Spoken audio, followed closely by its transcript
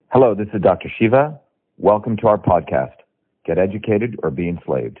Hello, this is Dr. Shiva. Welcome to our podcast, Get Educated or Be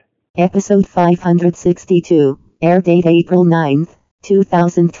Enslaved. Episode 562, air date April 9th,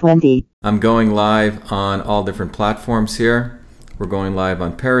 2020. I'm going live on all different platforms here. We're going live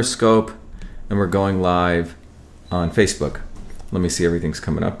on Periscope, and we're going live on Facebook. Let me see, everything's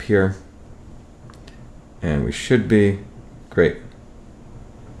coming up here. And we should be. Great.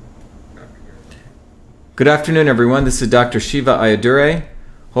 Good afternoon, everyone. This is Dr. Shiva Ayyadurai.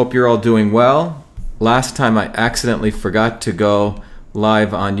 Hope you're all doing well. Last time I accidentally forgot to go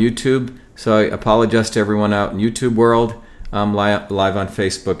live on YouTube, so I apologize to everyone out in YouTube world. I'm live on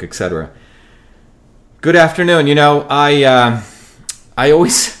Facebook, etc. Good afternoon. You know, I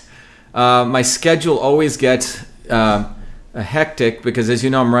always my schedule always gets hectic because, as you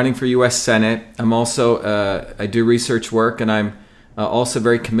know, I'm running for U.S. Senate. I'm also I do research work, and I'm also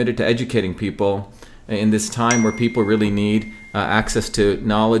very committed to educating people in this time where people really need access to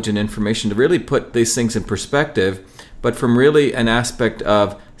knowledge and information to really put these things in perspective, but from really an aspect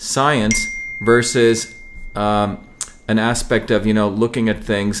of science versus an aspect of, looking at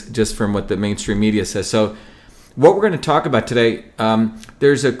things just from what the mainstream media says. So what we're going to talk about today,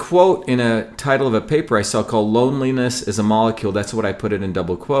 there's a quote in a title of a paper I saw called "Loneliness is a Molecule." That's what I put it in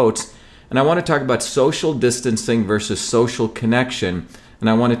double quotes. And I want to talk about social distancing versus social connection, and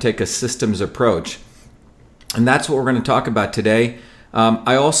I want to take a systems approach. And that's what we're going to talk about today.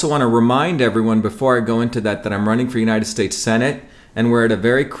 I also want to remind everyone before I go into that I'm running for United States Senate, and we're at a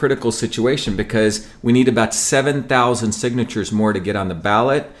very critical situation because we need about 7,000 signatures more to get on the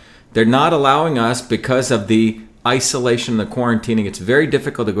ballot. They're not allowing us because of the isolation and the quarantining. It's very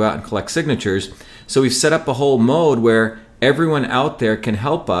difficult to go out and collect signatures. So we've set up a whole mode where everyone out there can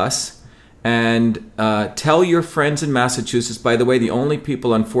help us. And tell your friends in Massachusetts. By the way, the only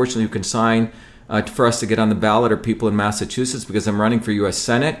people, unfortunately, who can sign for us to get on the ballot are people in Massachusetts, because I'm running for U.S.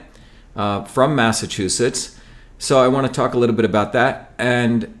 Senate from Massachusetts. So I want to talk a little bit about that.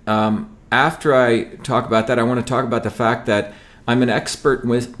 And after I talk about that, I want to talk about the fact that I'm an expert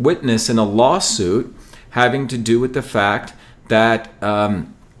witness in a lawsuit having to do with the fact that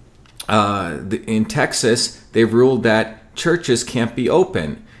in Texas, they've ruled that churches can't be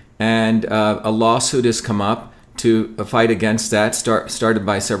open. And a lawsuit has come up to fight against that, started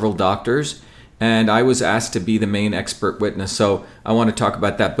by several doctors. And I was asked to be the main expert witness. So I want to talk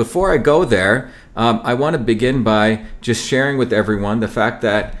about that. Before I go there, I want to begin by just sharing with everyone the fact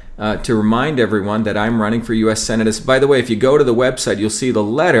that, to remind everyone that I'm running for U.S. Senate. By the way, if you go to the website, you'll see the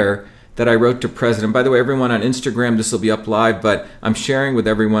letter that I wrote to President. By the way, everyone on Instagram, this will be up live, but I'm sharing with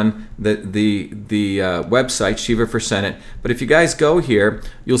everyone the website, Shiva for Senate. But if you guys go here,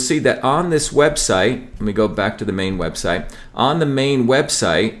 you'll see that on this website, let me go back to the main website. On the main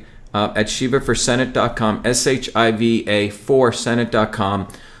website, at shivaforsenate.com, SHIVA4senate.com,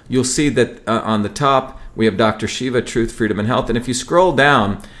 you'll see that on the top we have Dr. Shiva, Truth, Freedom, and Health. And if you scroll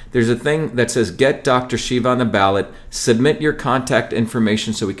down, there's a thing that says Get Dr. Shiva on the Ballot. Submit your contact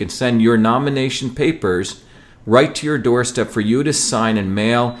information so we can send your nomination papers right to your doorstep for you to sign and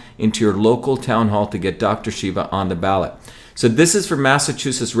mail into your local town hall to get Dr. Shiva on the ballot. So this is for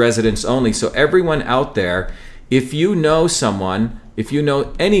Massachusetts residents only. So everyone out there, if you know someone, if you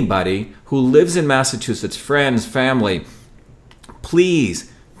know anybody who lives in Massachusetts, friends, family,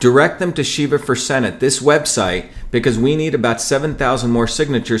 please direct them to Shiva for Senate, this website, because we need about 7,000 more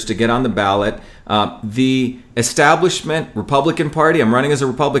signatures to get on the ballot. The establishment, Republican Party, I'm running as a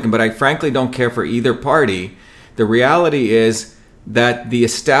Republican, but I frankly don't care for either party. The reality is that the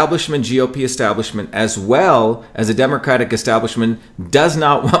establishment, GOP establishment, as well as a Democratic establishment, does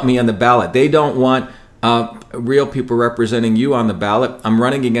not want me on the ballot. They don't want real people representing you on the ballot. I'm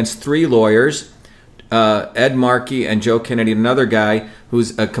running against three lawyers, Ed Markey and Joe Kennedy, another guy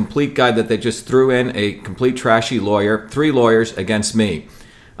who's a complete guy that they just threw in, a complete trashy lawyer, three lawyers against me.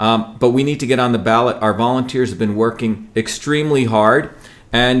 But we need to get on the ballot. Our volunteers have been working extremely hard.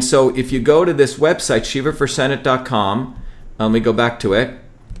 And so if you go to this website, shivaforsenate.com, let me go back to it.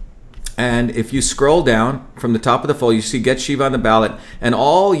 And if you scroll down from the top of the folder, you see Get Shiva on the Ballot. And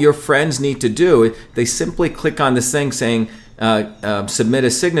all your friends need to do, they simply click on this thing saying submit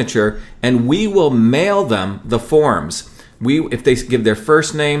a signature, and we will mail them the forms. If they give their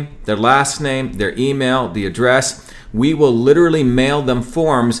first name, their last name, their email, the address, we will literally mail them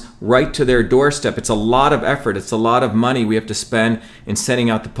forms right to their doorstep. It's a lot of effort. It's a lot of money we have to spend in sending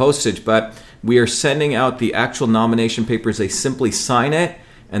out the postage. But we are sending out the actual nomination papers. They simply sign it,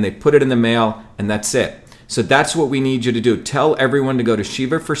 and they put it in the mail, and that's it. So that's what we need you to do. Tell everyone to go to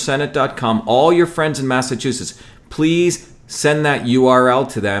shivaforsenate.com. All your friends in Massachusetts, please send that URL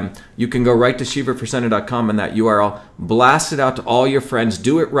to them. You can go right to shivaforcenter.com and that URL, blast it out to all your friends.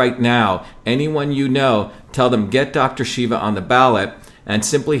 Do it right now. Anyone you know, tell them, get Dr. Shiva on the ballot, and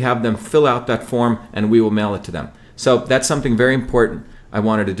simply have them fill out that form and we will mail it to them. So that's something very important I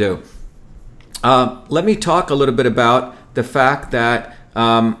wanted to do. Let me talk a little bit about the fact that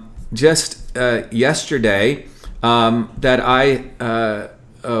just yesterday that I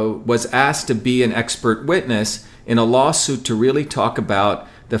was asked to be an expert witness in a lawsuit to really talk about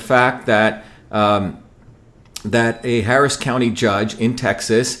the fact that that a Harris County judge in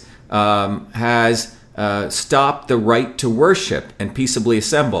Texas has stopped the right to worship and peaceably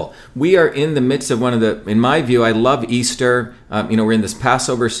assemble. We are in the midst of one of the, in my view, I love Easter. We're in this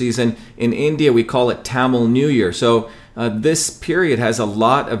Passover season. In India, we call it Tamil New Year. So this period has a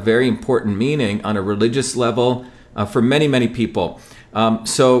lot of very important meaning on a religious level for many, many people.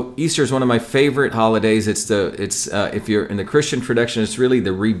 So Easter is one of my favorite holidays. It's if you're in the Christian tradition, it's really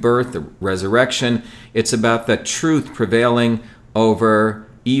the rebirth, the resurrection. It's about the truth prevailing over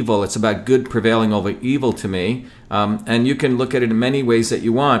evil. It's about good prevailing over evil to me. And you can look at it in many ways that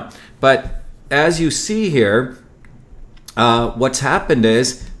you want. But as you see here, what's happened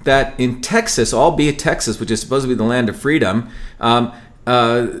is that in Texas, albeit Texas, which is supposed to be the land of freedom,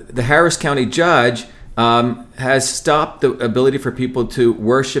 the Harris County judge has stopped the ability for people to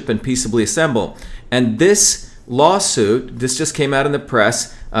worship and peaceably assemble. And this lawsuit, this just came out in the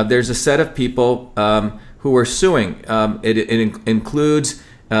press. There's a set of people who are suing. It includes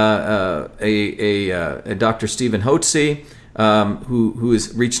a Dr. Stephen Hotze, who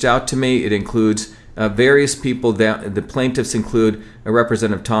has reached out to me. It includes various people. The plaintiffs include a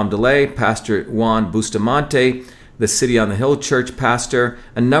Representative Tom DeLay, Pastor Juan Bustamante, the City on the Hill Church pastor,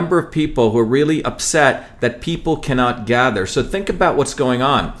 a number of people who are really upset that people cannot gather. So think about what's going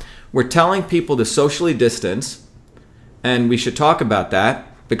on. We're telling people to socially distance, and we should talk about that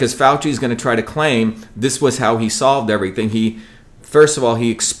because Fauci is going to try to claim this was how he solved everything. First of all, he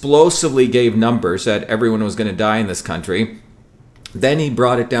explosively gave numbers that everyone was going to die in this country. Then he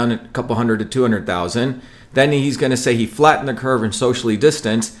brought it down a couple hundred to 200,000. Then he's going to say he flattened the curve and socially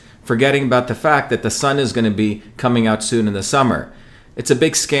distanced, forgetting about the fact that the sun is going to be coming out soon in the summer. It's a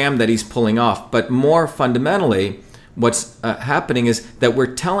big scam that he's pulling off. But more fundamentally, what's happening is that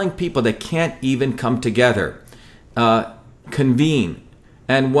we're telling people they can't even come together, convene.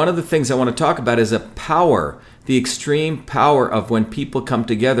 And one of the things I want to talk about is the extreme power of when people come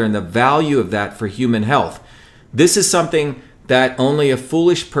together and the value of that for human health. This is something that only a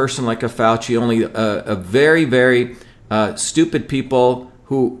foolish person like a Fauci, only a very, very stupid people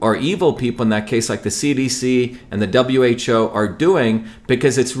who are evil people in that case, like the CDC and the WHO, are doing,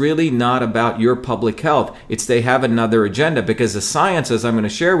 because it's really not about your public health. They have another agenda, because the science, as I'm going to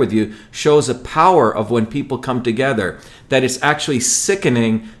share with you, shows a power of when people come together, that it's actually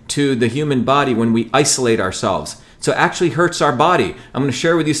sickening to the human body when we isolate ourselves. So it actually hurts our body. I'm going to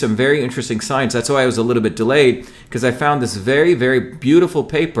share with you some very interesting science. That's why I was a little bit delayed, because I found this very, very beautiful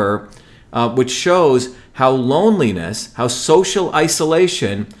paper which shows how loneliness, how social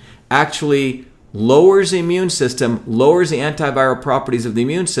isolation actually lowers the immune system, lowers the antiviral properties of the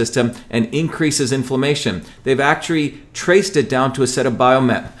immune system, and increases inflammation. They've actually traced it down to a set of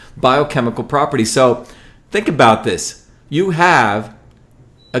biochemical properties. So think about this. You have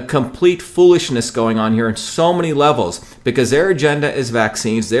a complete foolishness going on here on so many levels, because their agenda is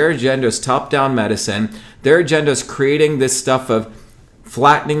vaccines, their agenda is top-down medicine, their agenda is creating this stuff of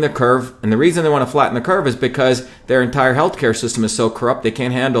flattening the curve. And the reason they want to flatten the curve is because their entire healthcare system is so corrupt they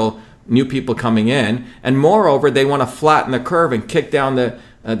can't handle new people coming in. And moreover, they want to flatten the curve and kick down the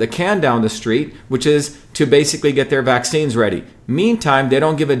can down the street, which is to basically get their vaccines ready. Meantime, they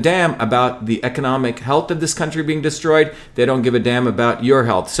don't give a damn about the economic health of this country being destroyed. They don't give a damn about your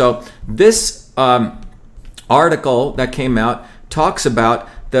health. So this article that came out talks about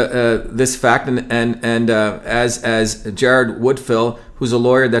this fact, and as Jared Woodfill, who's a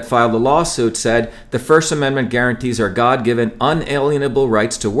lawyer that filed the lawsuit, said, the First Amendment guarantees our God-given unalienable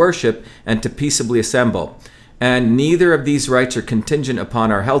rights to worship and to peaceably assemble. And neither of these rights are contingent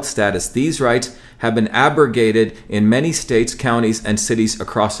upon our health status. These rights have been abrogated in many states, counties, and cities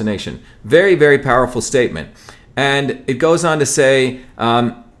across the nation. Very, very powerful statement. And it goes on to say,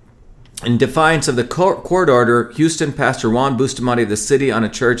 in defiance of the court order, Houston pastor Juan Bustamante of the City on a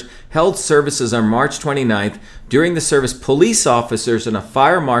Church held services on March 29th. During the service, police officers and a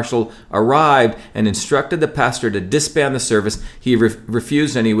fire marshal arrived and instructed the pastor to disband the service. He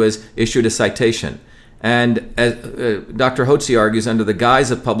refused, and he was issued a citation. And as Dr. Hotze argues, under the guise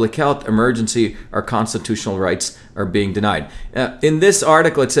of public health, emergency or constitutional rights are being denied. In this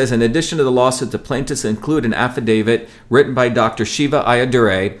article, it says, in addition to the lawsuit, the plaintiffs include an affidavit written by Dr. Shiva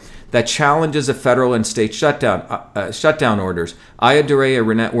Ayyadurai that challenges the federal and state shutdown orders. Ayyadurai, a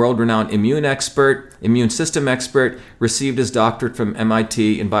world-renowned immune system expert, received his doctorate from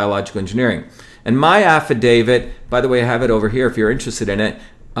MIT in biological engineering. And my affidavit, by the way, I have it over here if you're interested in it.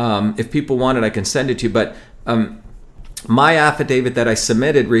 If people want it, I can send it to you. But my affidavit that I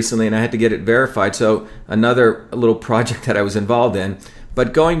submitted recently, and I had to get it verified, so another little project that I was involved in.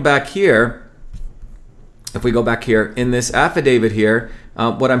 But going back here, if we go back here, in this affidavit here,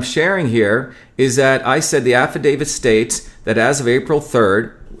 what I'm sharing here is that I said the affidavit states that as of April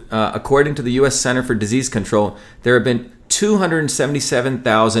 3rd, according to the U.S. Center for Disease Control, there have been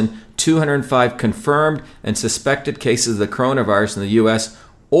 277,205 confirmed and suspected cases of the coronavirus in the U.S.,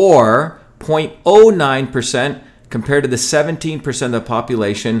 or 0.09% compared to the 17% of the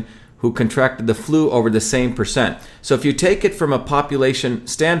population who contracted the flu over the same percent. So if you take it from a population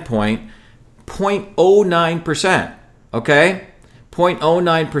standpoint, 0.09%, okay?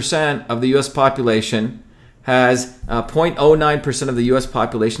 0.09% of the U.S. population has 0.09% of the U.S.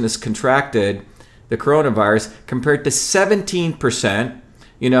 population has contracted the coronavirus compared to 17%,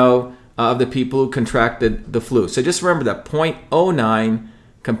 of the people who contracted the flu. So just remember that 0.09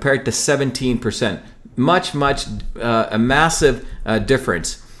 compared to 17%, much, a massive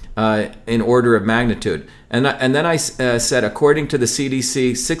difference in order of magnitude. And then I said, according to the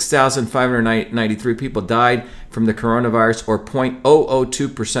CDC, 6,593 people died from the coronavirus, or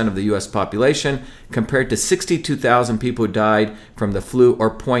 0.002% of the U.S. population, compared to 62,000 people who died from the flu,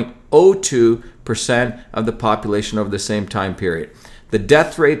 or 0.02% of the population over the same time period. The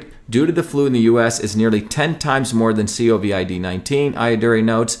death rate due to the flu in the U.S. is nearly 10 times more than COVID-19, Ayyadurai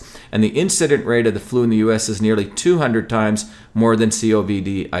notes, and the incident rate of the flu in the U.S. is nearly 200 times more than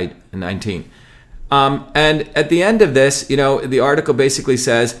COVID-19. And at the end of this, the article basically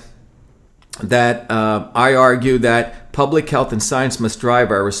says that I argue that public health and science must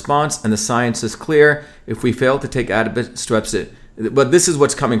drive our response, and the science is clear. If we fail to take adequate steps, but this is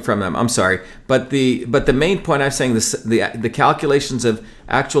what's coming from them. I'm sorry, but the main point I'm saying, the calculations of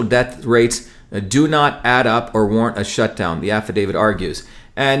actual death rates do not add up or warrant a shutdown, the affidavit argues.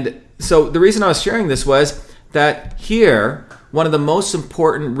 And so the reason I was sharing this was that here, one of the most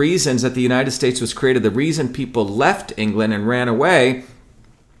important reasons that the United States was created, the reason people left England and ran away,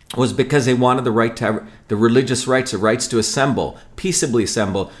 was because they wanted the right to have the religious rights, the rights to assemble, peaceably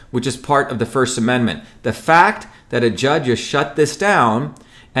assemble, which is part of the First Amendment. The fact that a judge has shut this down,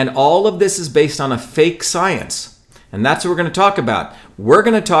 and all of this is based on a fake science. And that's what we're going to talk about. We're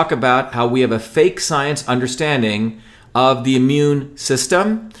going to talk about how we have a fake science understanding of the immune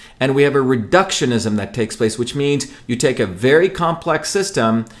system, and we have a reductionism that takes place, which means you take a very complex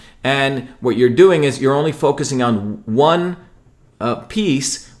system, and what you're doing is you're only focusing on one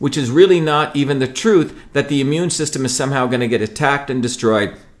piece, which is really not even the truth, that the immune system is somehow going to get attacked and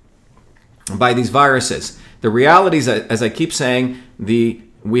destroyed by these viruses. The reality is, as I keep saying,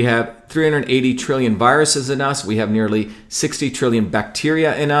 we have 380 trillion viruses in us. We have nearly 60 trillion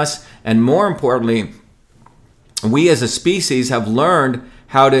bacteria in us. And more importantly, we as a species have learned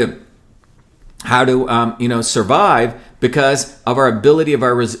how to survive because of our ability of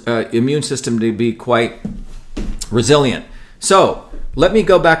our immune system to be quite resilient. So let me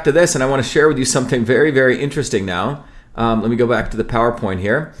go back to this, and I want to share with you something very, very interesting now. Let me go back to the PowerPoint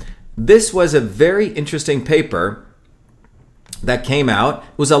here. This was a very interesting paper that came out.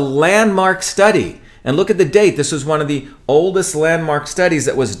 It was a landmark study. And look at the date. This was one of the oldest landmark studies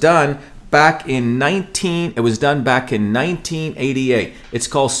that was done back in 1988. It's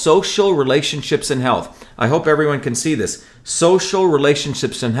called Social Relationships in Health. I hope everyone can see this. Social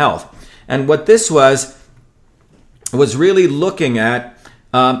Relationships in Health. And what this was really looking at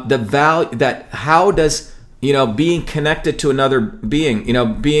the value that how does being connected to another being,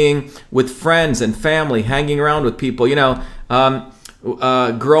 being with friends and family, hanging around with people,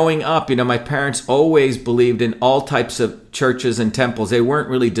 growing up, my parents always believed in all types of churches and temples. They weren't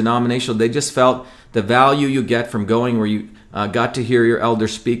really denominational. They just felt the value you get from going where you got to hear your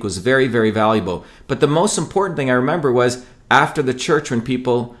elders speak was very, very valuable. But the most important thing I remember was after the church, when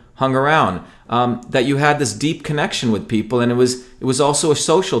people hung around, that you had this deep connection with people, and it was also a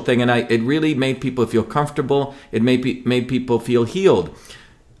social thing, and it really made people feel comfortable. It made people feel healed.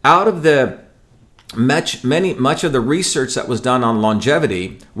 Out of the much of the research that was done on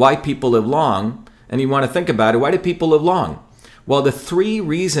longevity, why people live long, and you want to think about it, why do people live long? Well, the three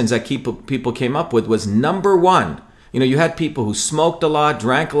reasons that people came up with was, number one, you had people who smoked a lot,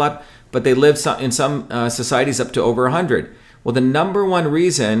 drank a lot, but they live in some societies up to over 100. Well, the number one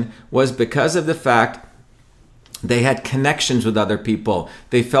reason was because of the fact they had connections with other people.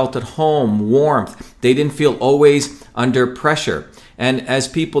 They felt at home, warmth. They didn't feel always under pressure. And as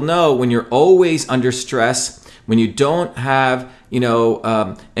people know, when you're always under stress, when you don't have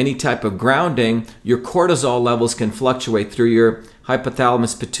any type of grounding, your cortisol levels can fluctuate through your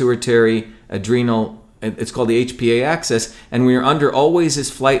hypothalamus, pituitary, adrenal, it's called the HPA axis. And when you're under always this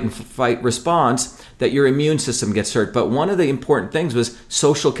flight and fight response, that your immune system gets hurt. But one of the important things was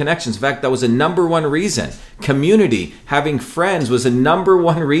social connections. In fact, that was a number one reason. Community, having friends, was a number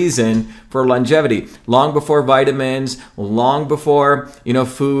one reason for longevity. Long before vitamins, long before,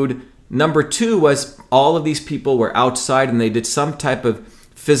 food. Number two was all of these people were outside and they did some type of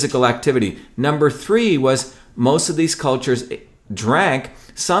physical activity. Number three was most of these cultures drank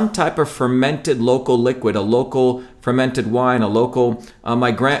some type of fermented local liquid, a local fermented wine, a local, my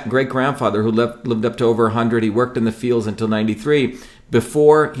great-grandfather who lived up to over 100, he worked in the fields until 93.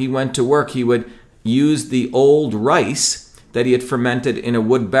 Before he went to work, he would use the old rice that he had fermented in a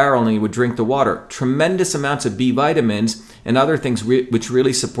wood barrel and he would drink the water. Tremendous amounts of B vitamins and other things which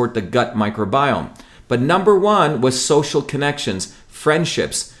really support the gut microbiome. But number one was social connections,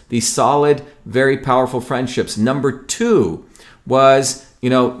 friendships, these solid, very powerful friendships. Number two was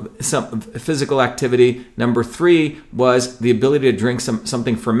some physical activity. Number three was the ability to drink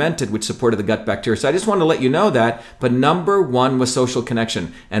something fermented, which supported the gut bacteria. So I just wanted to let you know that. But number one was social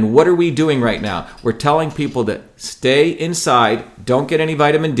connection. And what are we doing right now? We're telling people to stay inside, don't get any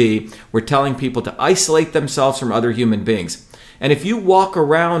vitamin D. We're telling people to isolate themselves from other human beings. And if you walk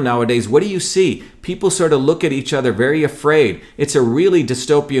around nowadays, what do you see? People sort of look at each other very afraid. It's a really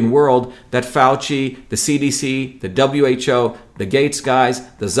dystopian world that Fauci, the CDC, the WHO, the Gates guys,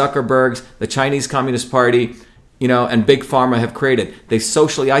 the Zuckerbergs, the Chinese Communist Party, and Big Pharma have created. They've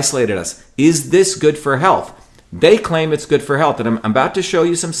socially isolated us. Is this good for health? They claim it's good for health. And I'm about to show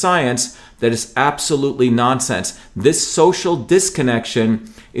you some science that is absolutely nonsense. This social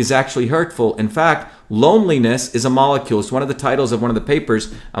disconnection is actually hurtful. In fact, loneliness is a molecule. It's one of the titles of one of the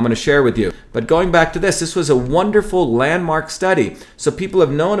papers I'm going to share with you. But going back to this was a wonderful landmark study. So people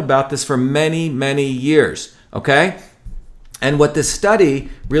have known about this for many, many years. Okay? And what this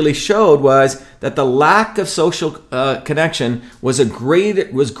study really showed was that the lack of social connection was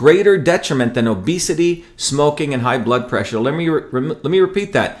greater detriment than obesity, smoking, and high blood pressure. Let me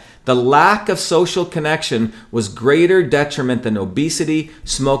repeat that. The lack of social connection was greater detriment than obesity,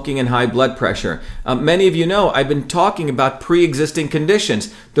 smoking, and high blood pressure. Many of you know I've been talking about pre-existing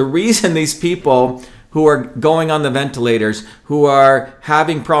conditions. The reason these people who are going on the ventilators, who are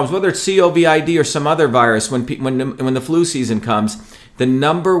having problems, whether it's COVID or some other virus, when the flu season comes, the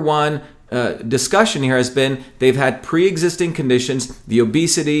number one discussion here has been they've had pre-existing conditions, the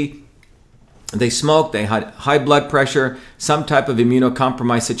obesity, they smoked, they had high blood pressure, some type of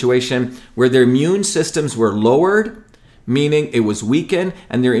immunocompromised situation where their immune systems were lowered, meaning it was weakened,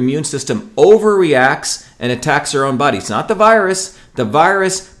 and their immune system overreacts and attacks their own body. It's not the virus. The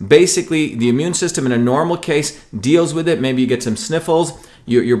virus, basically, the immune system in a normal case deals with it. Maybe you get some sniffles,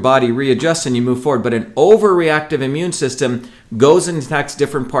 your body readjusts and you move forward. But an overreactive immune system goes and attacks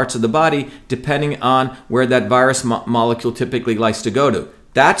different parts of the body depending on where that virus molecule typically likes to go to.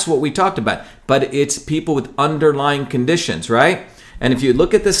 That's what we talked about. But it's people with underlying conditions, right? And if you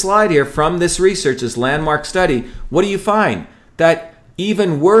look at the slide here from this research, this landmark study, what do you find? That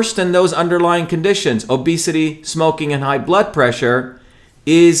even worse than those underlying conditions, obesity, smoking, and high blood pressure,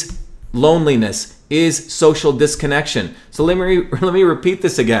 is loneliness, is social disconnection. So let me repeat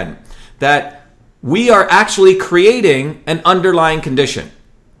this again, that we are actually creating an underlying condition.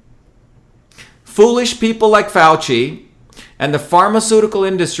 Foolish people like Fauci and the pharmaceutical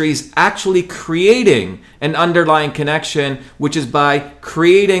industry is actually creating an underlying connection, which is by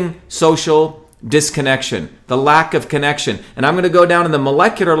creating social disconnection, the lack of connection. And I'm going to go down to the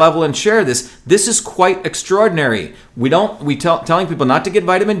molecular level and share this. This is quite extraordinary. Telling people not to get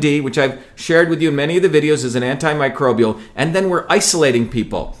vitamin D, which I've shared with you in many of the videos as an antimicrobial, and then we're isolating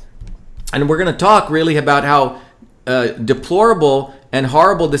people. And we're going to talk really about how deplorable and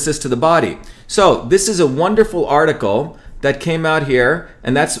horrible this is to the body. So this is a wonderful article that came out here,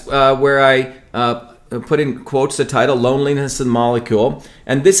 and that's where I put in quotes the title, Loneliness and Molecule.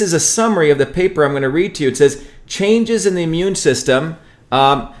 And this is a summary of the paper I'm going to read to you. It says, changes in the immune system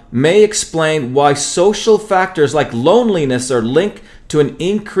may explain why social factors like loneliness are linked to an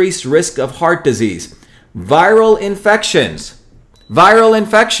increased risk of heart disease. Viral infections.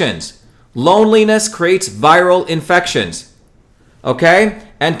 Loneliness creates viral infections. Okay?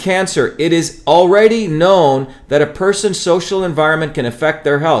 And cancer. It is already known that a person's social environment can affect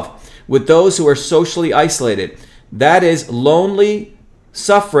their health. with those who are socially isolated. That is lonely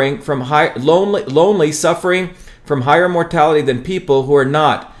suffering from lonely suffering from higher mortality than people who are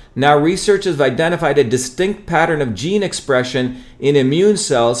not. Now, researchers have identified a distinct pattern of gene expression in immune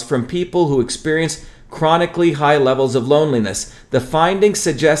cells from people who experience chronically high levels of loneliness. The findings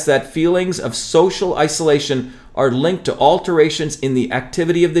suggest that feelings of social isolation are linked to alterations in the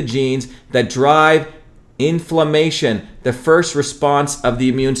activity of the genes that drive inflammation, the first response of the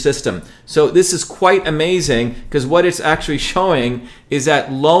immune system. So this is quite amazing, because what it's actually showing is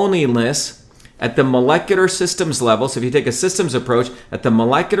that loneliness at the molecular systems level, so if you take a systems approach, at the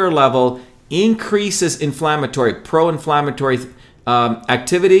molecular level, increases pro-inflammatory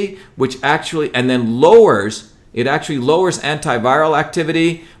activity, which actually, and then lowers antiviral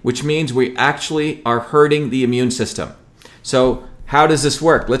activity, which means we actually are hurting the immune system. So how does this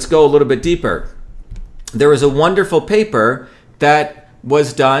work? Let's go a little bit deeper. There was a wonderful paper that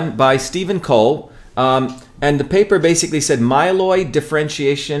was done by Stephen Cole, and the paper basically said myeloid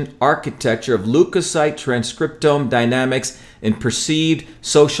differentiation architecture of leukocyte transcriptome dynamics in perceived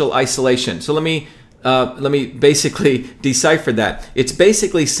social isolation. So let me basically decipher that. It's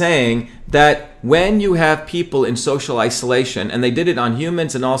basically saying that when you have people in social isolation, and they did it on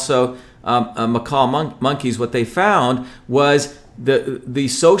humans and also macaque monkeys, what they found was the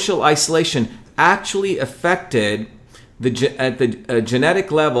social isolation actually affected at the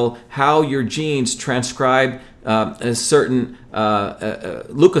genetic level how your genes transcribe certain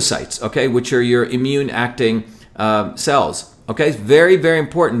leukocytes, okay, which are your immune acting cells. Okay, it's very, very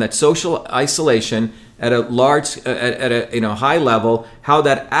important that social isolation at a high level, how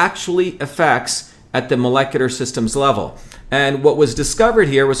that actually affects at the molecular systems level. And what was discovered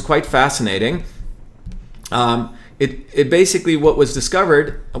here was quite fascinating. It basically, what was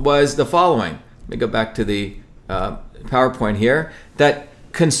discovered was the following. Let me go back to the PowerPoint here. That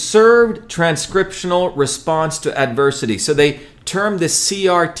conserved transcriptional response to adversity. So they termed this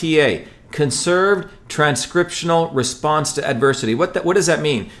CRTA, conserved transcriptional response to adversity. What does that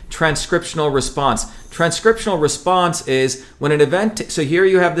mean? Transcriptional response. Transcriptional response is when an event, so here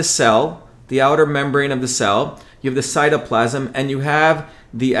you have the cell, the outer membrane of the cell, you have the cytoplasm, and you have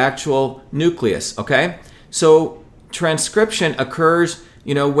the actual nucleus, okay? So transcription occurs,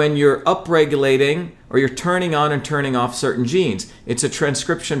 when you're upregulating or you're turning on and turning off certain genes. It's a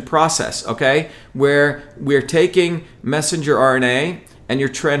transcription process, okay? Where we're taking messenger RNA and you're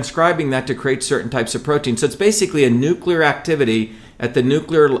transcribing that to create certain types of proteins. So it's basically a nuclear activity at the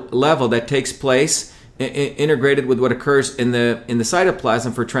nuclear level that takes place integrated with what occurs in the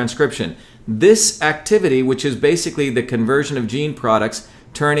cytoplasm for transcription. This activity, which is basically the conversion of gene products,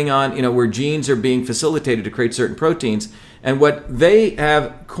 turning on, where genes are being facilitated to create certain proteins. And what they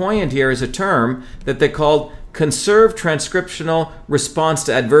have coined here is a term that they called conserved transcriptional response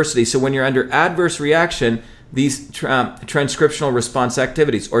to adversity. So when you're under adverse reaction, these transcriptional response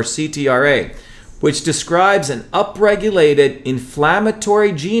activities, or CTRA, which describes an upregulated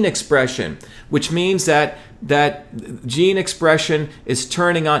inflammatory gene expression, which means that gene expression is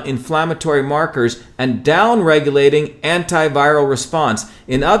turning on inflammatory markers and downregulating antiviral response.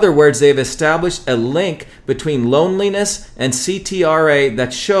 In other words, they've established a link between loneliness and CTRA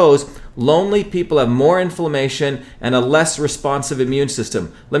that shows lonely people have more inflammation and a less responsive immune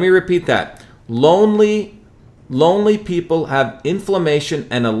system. Let me repeat that. Lonely people have inflammation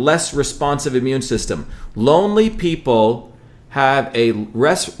and a less responsive immune system. Lonely people have a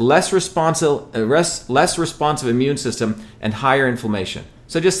less responsive immune system and higher inflammation.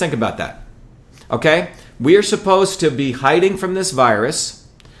 So just think about that. Okay? We are supposed to be hiding from this virus,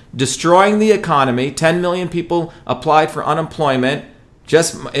 destroying the economy. 10 million people applied for unemployment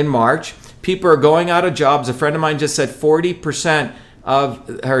just in March. People are going out of jobs. A friend of mine just said 40%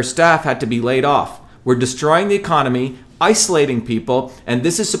 of her staff had to be laid off. We're destroying the economy, isolating people, and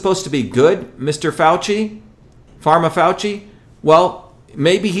this is supposed to be good, Mr. Fauci, Pharma Fauci? Well,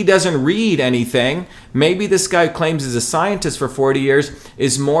 maybe he doesn't read anything. Maybe this guy who claims he's a scientist for 40 years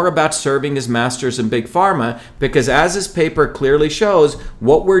is more about serving his masters in Big Pharma, because as his paper clearly shows,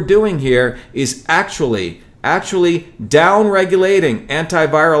 what we're doing here is actually down-regulating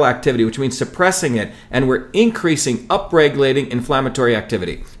antiviral activity, which means suppressing it, and we're upregulating inflammatory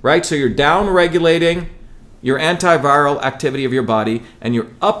activity, right? So you're down-regulating your antiviral activity of your body, and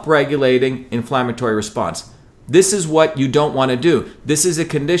you're upregulating inflammatory response. This is what you don't want to do. This is the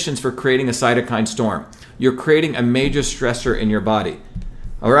conditions for creating a cytokine storm. You're creating a major stressor in your body.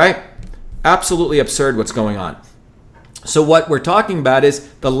 All right? Absolutely absurd what's going on. So what we're talking about is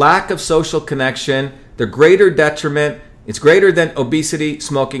the lack of social connection, the greater detriment. It's greater than obesity,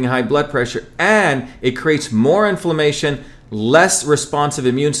 smoking, high blood pressure, and it creates more inflammation, less responsive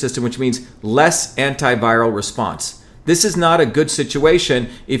immune system, which means less antiviral response. This is not a good situation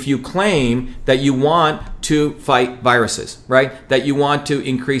if you claim that you want to fight viruses, right? That you want to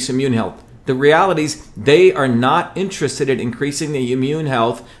increase immune health. The reality is they are not interested in increasing the immune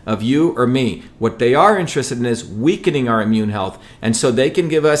health of you or me. What they are interested in is weakening our immune health. And so they can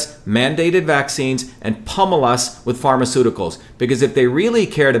give us mandated vaccines and pummel us with pharmaceuticals. Because if they really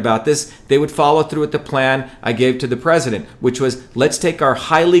cared about this, they would follow through with the plan I gave to the president, which was, let's take our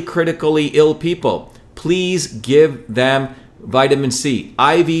highly critically ill people. Please give them vitamin C,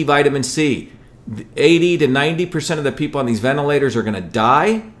 IV vitamin C. 80 to 90% of the people on these ventilators are going to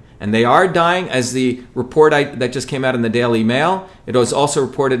die. And they are dying, as the report that just came out in the Daily Mail. It was also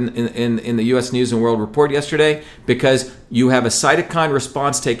reported in the U.S. News and World Report yesterday, because you have a cytokine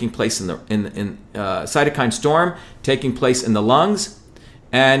response taking place in cytokine storm taking place in the lungs,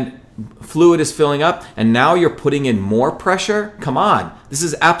 and fluid is filling up, and now you're putting in more pressure. Come on, this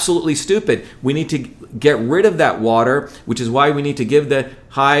is absolutely stupid. We need to get rid of that water, which is why we need to give the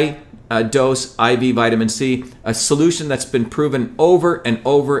high dose IV vitamin C, a solution that's been proven over and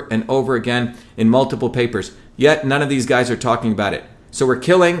over and over again in multiple papers. Yet none of these guys are talking about it. So we're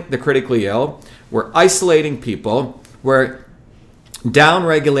killing the critically ill, we're isolating people, we're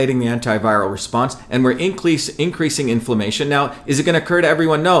down-regulating the antiviral response, and we're increasing inflammation. Now, is it going to occur to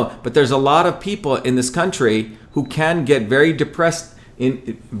everyone? No, but there's a lot of people in this country who can get very depressed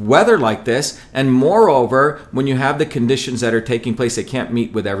in weather like this, and moreover, when you have the conditions that are taking place, they can't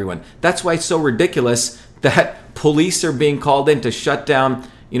meet with everyone. That's why it's so ridiculous that police are being called in to shut down,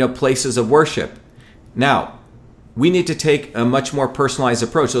 places of worship. Now, we need to take a much more personalized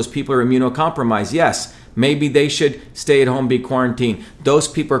approach. Those people are immunocompromised. Yes, maybe they should stay at home, be quarantined. Those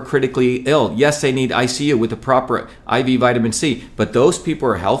people are critically ill. Yes, they need ICU with the proper IV vitamin C. But those people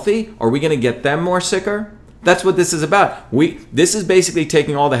are healthy. Are we going to get them more sicker? That's what this is about. This is basically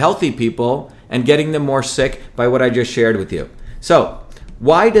taking all the healthy people and getting them more sick by what I just shared with you. So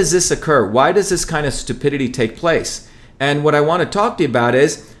why does this occur? Why does this kind of stupidity take place? And what I want to talk to you about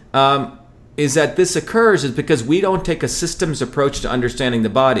is that this occurs is because we don't take a systems approach to understanding the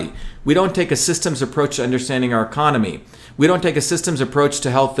body. We don't take a systems approach to understanding our economy. We don't take a systems approach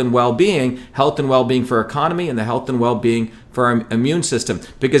to health and well-being for our economy and the health and well-being for our immune system.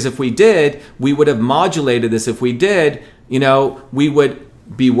 Because if we did, we would have modulated this. If we did, we would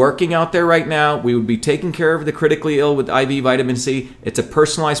be working out there right now. We would be taking care of the critically ill with IV vitamin C. It's a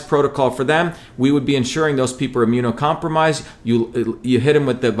personalized protocol for them. We would be ensuring those people are immunocompromised. You hit them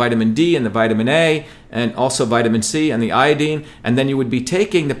with the vitamin D and the vitamin A and also vitamin C and the iodine. And then you would be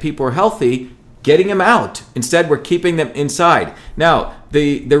taking the people who are healthy, getting them out. Instead, we're keeping them inside. Now,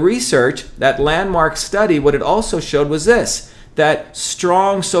 the research, that landmark study, what it also showed was this, that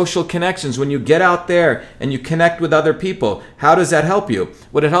strong social connections, when you get out there and you connect with other people, how does that help you?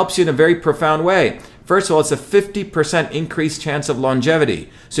 Well, it helps you in a very profound way. First of all, it's a 50% increased chance of longevity.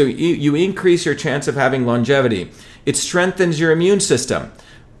 So you increase your chance of having longevity. It strengthens your immune system.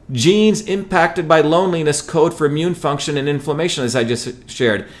 Genes impacted by loneliness code for immune function and inflammation, as I just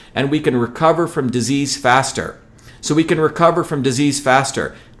shared, and we can recover from disease faster. So we can recover from disease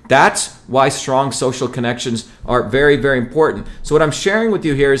faster. That's why strong social connections are very, very important. So what I'm sharing with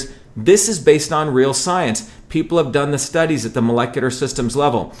you here is this is based on real science. People have done the studies at the molecular systems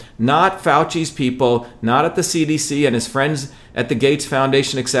level, not Fauci's people, not at the CDC and his friends at the Gates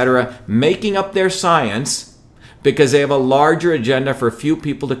Foundation, etc., making up their science because they have a larger agenda for a few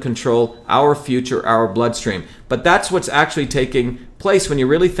people to control our future, our bloodstream. But that's what's actually taking place when you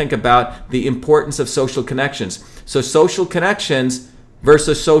really think about the importance of social connections. So social connections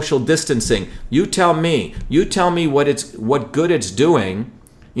versus social distancing. You tell me what good it's doing.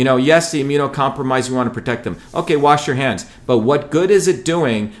 Yes, the immunocompromised, we want to protect them. Okay, wash your hands. But what good is it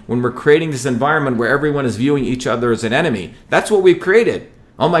doing when we're creating this environment where everyone is viewing each other as an enemy? That's what we've created.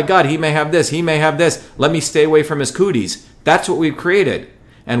 Oh my God, he may have this, he may have this. Let me stay away from his cooties. That's what we've created.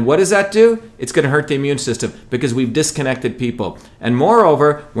 And what does that do? It's going to hurt the immune system because we've disconnected people. And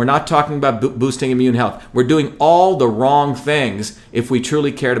moreover, we're not talking about boosting immune health. We're doing all the wrong things if we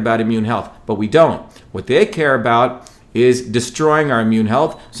truly cared about immune health, but we don't. What they care about is destroying our immune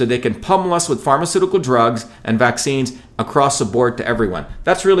health so they can pummel us with pharmaceutical drugs and vaccines across the board to everyone.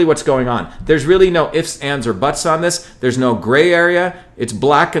 That's really what's going on. There's really no ifs, ands, or buts on this. There's no gray area. It's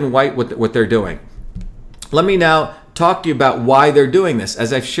black and white what they're doing. Let me now talk to you about why they're doing this.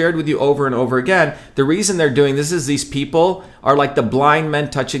 As I've shared with you over and over again, the reason they're doing this is these people are like the blind men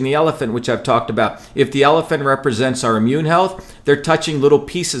touching the elephant, which I've talked about. If the elephant represents our immune health, they're touching little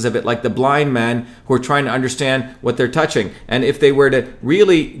pieces of it like the blind men who are trying to understand what they're touching. And if they were to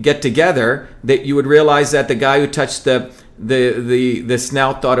really get together, that you would realize that the guy who touched the the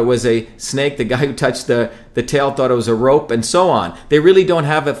snout thought it was a snake. The guy who touched the tail thought it was a rope, and so on. They really don't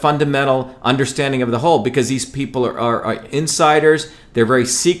have a fundamental understanding of the whole, because these people are insiders. They're very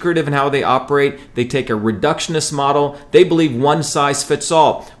secretive in how they operate. They take a reductionist model. They believe one size fits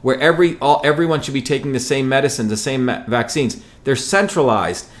all, where everyone should be taking the same medicines, the same vaccines. They're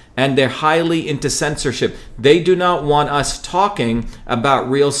centralized, and they're highly into censorship. They do not want us talking about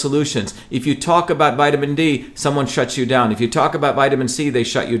real solutions. If you talk about vitamin D, someone shuts you down. If you talk about vitamin C, they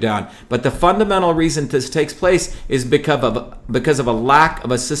shut you down. But the fundamental reason this takes place is because of a lack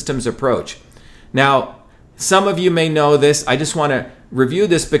of a systems approach. Now, some of you may know this. I just want to review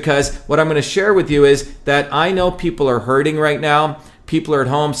this, because what I'm going to share with you is that I know people are hurting right now. People are at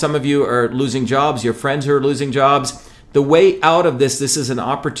home. Some of you are losing jobs. Your friends are losing jobs. The way out of this is an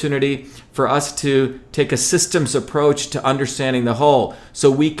opportunity for us to take a systems approach to understanding the whole, so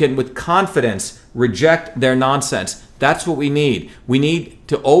we can, with confidence, reject their nonsense. That's what we need. We need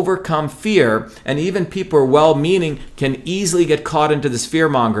to overcome fear, and even people who are well-meaning can easily get caught into this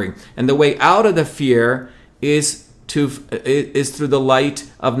fear-mongering. And the way out of the fear is through the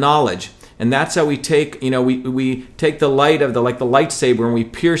light of knowledge. And that's how we take, we take the light of like the lightsaber, and we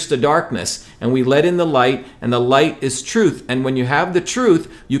pierce the darkness, and we let in the light, and the light is truth. And when you have the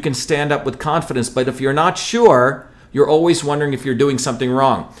truth, you can stand up with confidence. But if you're not sure, you're always wondering if you're doing something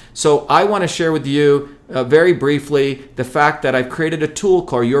wrong. So I want to share with you very briefly the fact that I've created a tool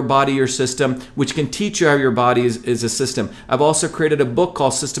called Your Body, Your System, which can teach you how your body is a system. I've also created a book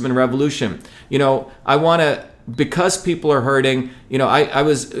called System and Revolution. I want to, because people are hurting, I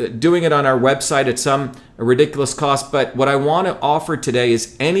was doing it on our website at some ridiculous cost, but what I want to offer today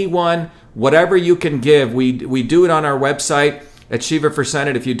is anyone, whatever you can give. We do it on our website at Shiva for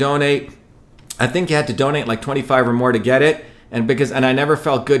Senate. If you donate, I think you had to donate like 25 or more to get it. And I never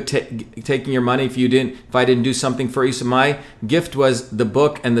felt good taking your money if I didn't do something for you. So my gift was the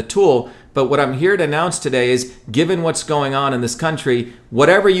book and the tool. But what I'm here to announce today is, given what's going on in this country,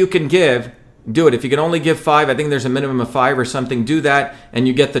 whatever you can give, do it. If you can only give 5, I think there's a minimum of 5 or something, do that and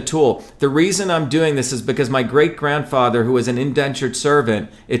you get the tool. The reason I'm doing this is because my great-grandfather, who was an indentured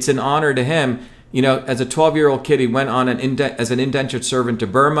servant, it's an honor to him. As a 12-year-old kid, he went on as an indentured servant to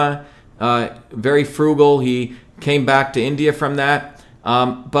Burma, very frugal. He came back to India from that.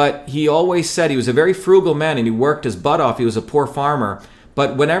 But he always said he was a very frugal man, and he worked his butt off. He was a poor farmer.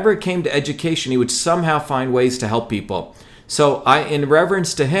 But whenever it came to education, he would somehow find ways to help people. So in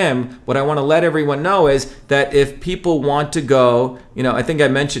reverence to him, what I want to let everyone know is that if people want to go, I think I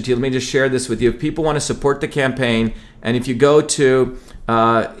mentioned to you, let me just share this with you. If people want to support the campaign, and if you go to,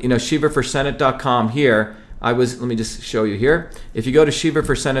 shivaforsenate.com here, let me just show you here. If you go to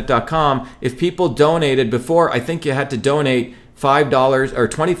shivaforsenate.com, if people donated before, I think you had to donate $5 or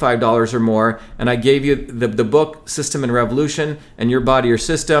 $25 or more, and I gave you the book System and Revolution and Your Body, Your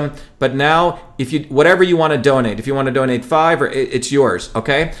System. But now, whatever you want to donate, if you want to donate 5, it's yours,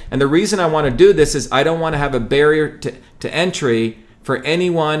 okay? And the reason I want to do this is I don't want to have a barrier to entry for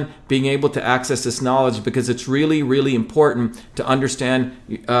anyone being able to access this knowledge, because it's really, really important to understand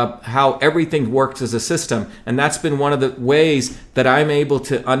how everything works as a system. And that's been one of the ways that I'm able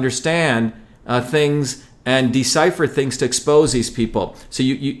to understand things and decipher things to expose these people. So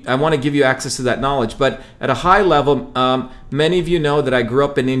I want to give you access to that knowledge. But at a high level, many of you know that I grew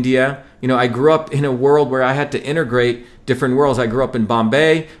up in India. I grew up in a world where I had to integrate different worlds. I grew up in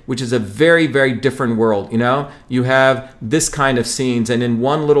Bombay, which is a very, very different world. You have this kind of scenes, and in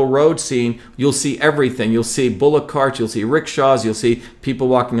one little road scene, you'll see everything. You'll see bullock carts, you'll see rickshaws, you'll see people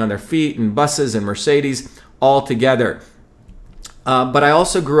walking on their feet, and buses and Mercedes all together. But I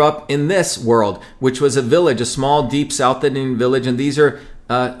also grew up in this world, which was a village, a small, deep South Indian village, and these are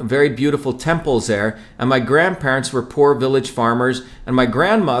very beautiful temples there. And my grandparents were poor village farmers, and my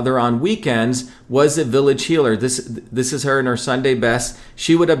grandmother on weekends was a village healer. This is her in her Sunday best.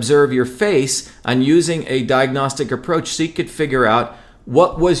 She would observe your face, and using a diagnostic approach, she could figure out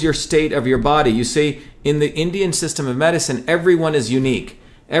what was your state of your body. You see, in the Indian system of medicine, everyone is unique.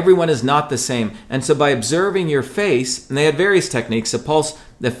 Everyone is not the same. And so by observing your face, and they had various techniques,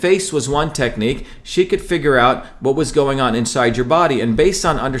 the face was one technique, she could figure out what was going on inside your body. And based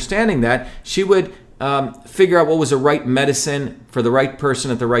on understanding that, she would figure out what was the right medicine for the right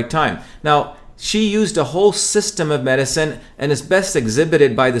person at the right time. Now, she used a whole system of medicine, and it's best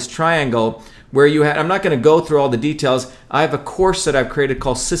exhibited by this triangle where you had, I'm not going to go through all the details. I have a course that I've created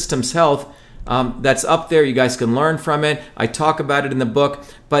called Systems Health. That's up there. You guys can learn from it. I talk about it in the book.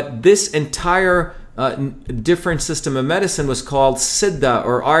 But this entire different system of medicine was called Siddha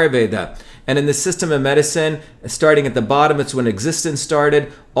or Ayurveda. And in the system of medicine, starting at the bottom, it's when existence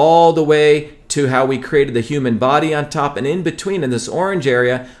started, all the way to how we created the human body on top, and in between, in this orange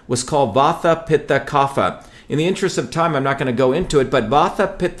area, was called Vata, Pitta, Kapha. In the interest of time, I'm not going to go into it, but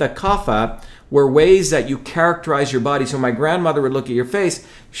Vata, Pitta, Kapha were ways that you characterize your body. So my grandmother would look at your face,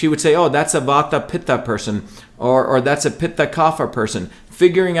 she would say, oh, that's a Vata Pitta person, or that's a Pitta Kapha person,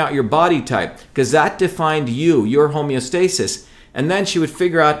 figuring out your body type, because that defined you, your homeostasis. And then she would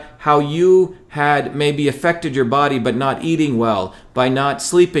figure out how you had maybe affected your body by not eating well, by not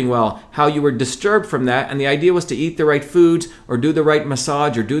sleeping well, how you were disturbed from that. And the idea was to eat the right foods or do the right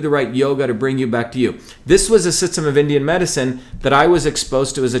massage or do the right yoga to bring you back to you. This was a system of Indian medicine that I was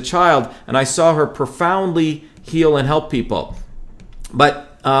exposed to as a child, and I saw her profoundly heal and help people.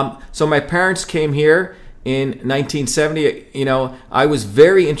 But so my parents came here in 1970. I was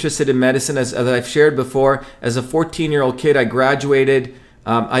very interested in medicine, as I've shared before. As a 14-year-old kid, I graduated.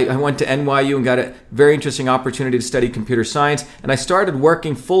 I went to NYU and got a very interesting opportunity to study computer science. And I started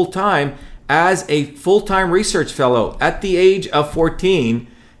working full-time as a full-time research fellow at the age of 14.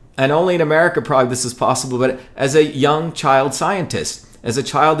 And only in America probably this is possible, but as a young child scientist. As a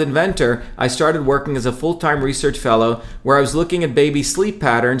child inventor, I started working as a full-time research fellow where I was looking at baby sleep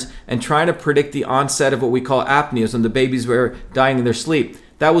patterns and trying to predict the onset of what we call apneas, when the babies were dying in their sleep.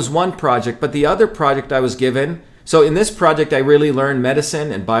 That was one project, but the other project I was given, so in this project I really learned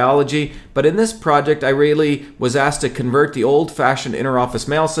medicine and biology, but in this project I really was asked to convert the old-fashioned interoffice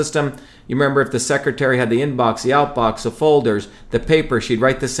mail system. You remember, if the secretary had the inbox, the outbox, the folders, the paper, she'd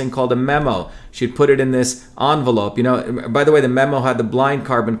write this thing called a memo. She'd put it in this envelope. By the way, the memo had the blind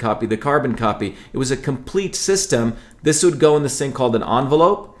carbon copy, the carbon copy. It was a complete system. This would go in this thing called an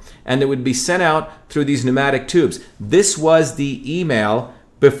envelope, and it would be sent out through these pneumatic tubes. This was the email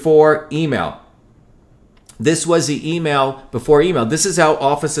before email. This was the email before email. This is how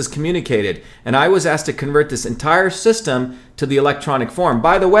offices communicated. And I was asked to convert this entire system to the electronic form.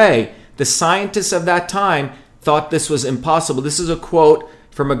 By the way, the scientists of that time thought this was impossible. This is a quote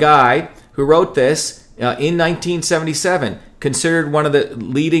from a guy who wrote this in 1977, considered one of the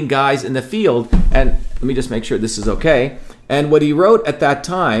leading guys in the field. And let me just make sure this is okay. And what he wrote at that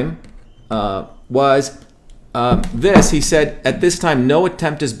time was this. He said, at this time, no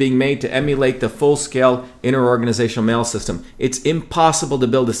attempt is being made to emulate the full-scale interorganizational mail system. It's impossible to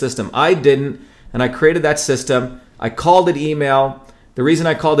build a system. I didn't, and I created that system. I called it email. The reason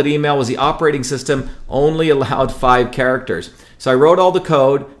I called it email was the operating system only allowed 5 characters. So I wrote all the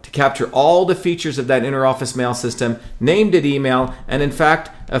code to capture all the features of that interoffice mail system, named it email, and in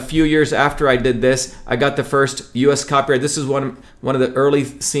fact, a few years after I did this, I got the first U.S. copyright. This is one of the early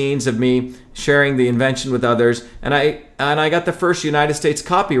scenes of me sharing the invention with others, and I got the first United States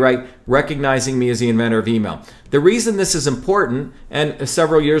copyright recognizing me as the inventor of email. The reason this is important, and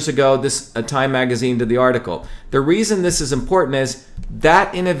several years ago, Time magazine did the article. The reason this is important is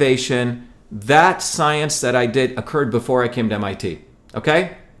that innovation, that science that I did occurred before I came to MIT.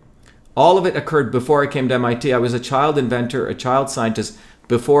 Okay? All of it occurred before I came to MIT. I was a child inventor, a child scientist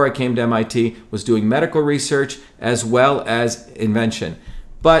before I came to MIT, was doing medical research as well as invention.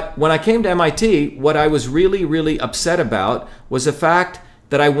 But when I came to MIT, what I was really, really upset about was the fact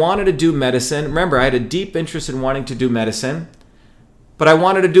that I wanted to do medicine. Remember, I had a deep interest in wanting to do medicine, but I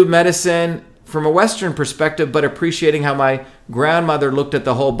wanted to do medicine from a Western perspective, but appreciating how my grandmother looked at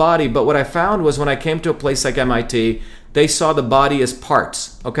the whole body. But what I found was when I came to a place like MIT, they saw the body as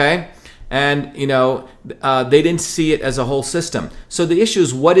parts, okay? And, they didn't see it as a whole system. So the issue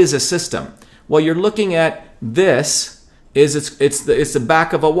is, what is a system? Well, you're looking at this, it's the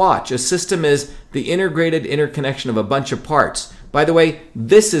back of a watch. A system is the integrated interconnection of a bunch of parts. By the way,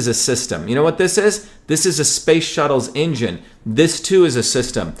 this is a system. You know what this is? This is a space shuttle's engine. This too is a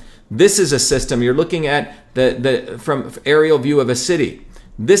system. This is a system. You're looking at from aerial view of a city.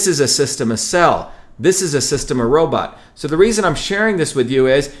 This is a system, a cell. This is a system, a robot. So the reason I'm sharing this with you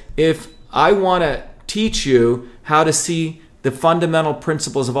is, if I want to teach you how to see the fundamental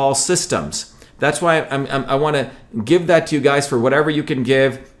principles of all systems, that's why I want to give that to you guys for whatever you can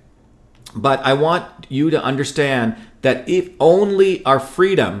give. But I want you to understand that if only our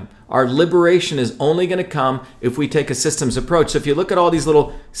freedom, our liberation is only going to come if we take a systems approach. So if you look at all these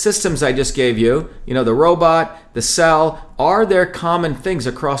little systems I just gave you, the robot, the cell, are there common things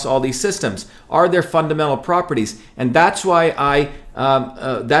across all these systems? Are there fundamental properties? And that's why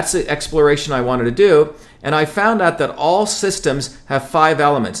that's the exploration I wanted to do. And I found out that all systems have 5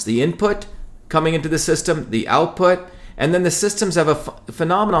 elements: the input coming into the system, the output, and then the systems have a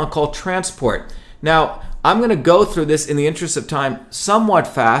phenomenon called transport. Now, I'm going to go through this in the interest of time somewhat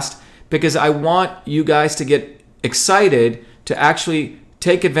fast, because I want you guys to get excited to actually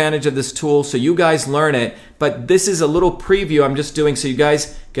take advantage of this tool so you guys learn it. But this is a little preview I'm just doing so you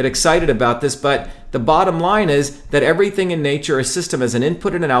guys get excited about this. But the bottom line is that everything in nature, a system, has an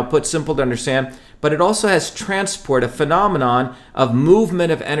input and an output, simple to understand, but it also has transport, a phenomenon of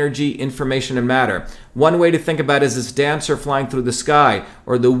movement of energy, information, and matter. One way to think about it is this dancer flying through the sky,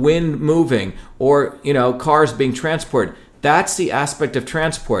 or the wind moving, or cars being transported. That's the aspect of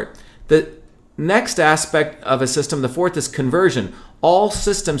transport. The next aspect of a system, the fourth, is conversion. All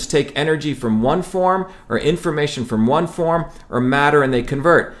systems take energy from one form, or information from one form, or matter, and they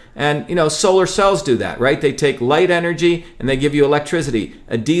convert. And solar cells do that, right? They take light energy and they give you electricity.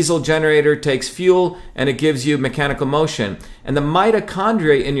 A diesel generator takes fuel and it gives you mechanical motion. And the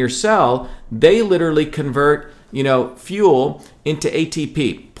mitochondria in your cell, they literally convert fuel into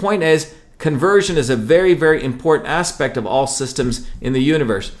ATP. Point is, conversion is a very, very important aspect of all systems in the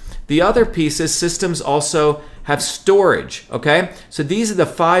universe. The other piece is systems also have storage, okay? So these are the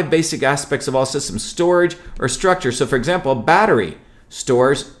 5 basic aspects of all systems: storage or structure. So for example, a battery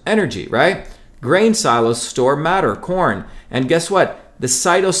stores energy, right? Grain silos store matter, corn. And guess what? The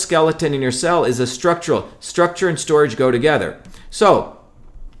cytoskeleton in your cell is a structural. Structure and storage go together. So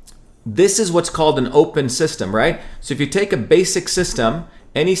this is what's called an open system, right? So if you take a basic system,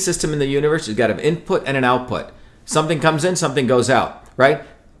 any system in the universe has got an input and an output. Something comes in, something goes out, right?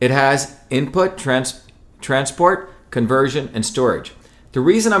 It has input, transport, conversion, and storage. The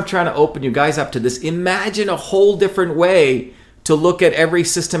reason I'm trying to open you guys up to this, imagine a whole different way to look at every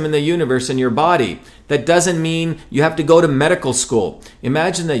system in the universe in your body. That doesn't mean you have to go to medical school.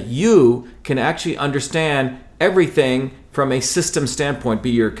 Imagine that you can actually understand everything from a system standpoint, be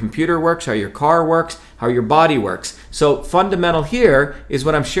your computer works, how your car works, how your body works. So fundamental here is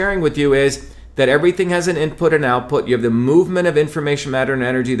what I'm sharing with you is that everything has an input and output. You have the movement of information, matter, and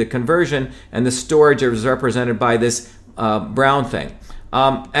energy, the conversion, and the storage is represented by this brown thing.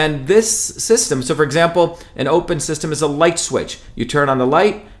 And this system, so for example, an open system is a light switch. You turn on the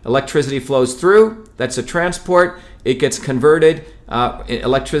light, electricity flows through, that's a transport. It gets converted,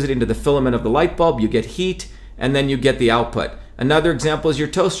 electricity into the filament of the light bulb, you get heat, and then you get the output. Another example is your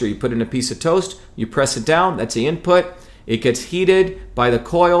toaster. You put in a piece of toast, you press it down, that's the input. It gets heated by the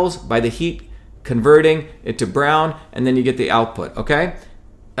coils, by the heat converting it to brown, and then you get the output, okay?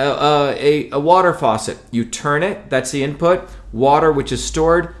 A water faucet, you turn it, that's the input. Water, which is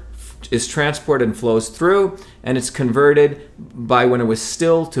stored, is transported and flows through, and it's converted by when it was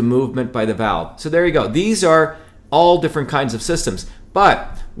still to movement by the valve. So there you go. These are all different kinds of systems.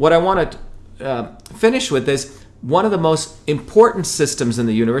 But what I want to finish with is one of the most important systems in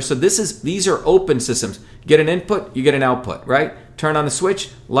the universe. So these are open systems. You get an input, you get an output, right? Turn on the switch,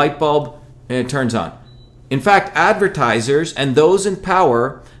 light bulb, and it turns on. In fact, advertisers and those in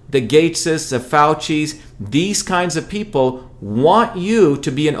power, the Gateses, the Faucis, these kinds of people want you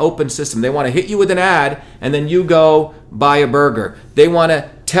to be an open system. They want to hit you with an ad and then you go buy a burger. They want to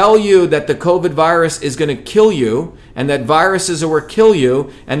tell you that the COVID virus is going to kill you and that viruses will kill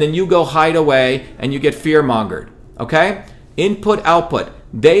you, and then you go hide away and you get fear-mongered. Okay? Input, output.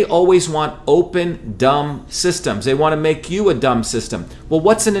 They always want open, dumb systems. They want to make you a dumb system. Well,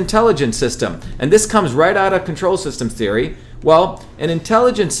 what's an intelligent system? And this comes right out of control systems theory. Well, an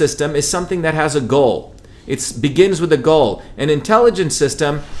intelligent system is something that has a goal. It begins with a goal. An intelligent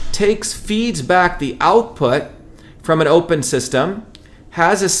system feeds back the output from an open system,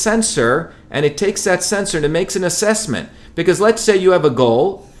 has a sensor, and it takes that sensor and it makes an assessment. Because let's say you have a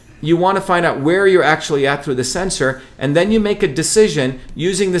goal, you want to find out where you're actually at through the sensor, and then you make a decision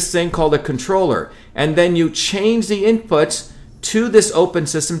using this thing called a controller. And then you change the inputs to this open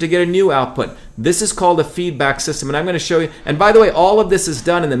system to get a new output. This is called a feedback system, and I'm going to show you. And by the way, all of this is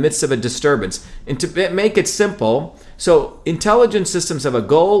done in the midst of a disturbance. And to make it simple, so intelligent systems have a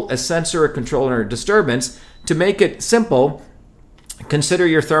goal, a sensor, a controller, and a disturbance. To make it simple, consider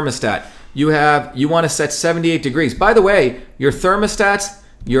your thermostat. You want to set 78 degrees. By the way, your thermostats,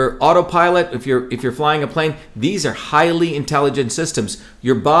 your autopilot, if you're flying a plane, these are highly intelligent systems.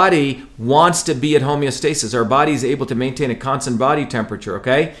 Your body wants to be at homeostasis. Our body is able to maintain a constant body temperature,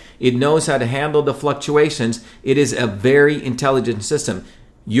 okay? It knows how to handle the fluctuations. It is a very intelligent system.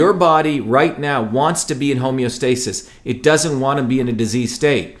 Your body right now wants to be in homeostasis. It doesn't want to be in a disease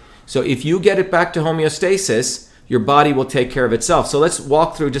state. So if you get it back to homeostasis, your body will take care of itself. So let's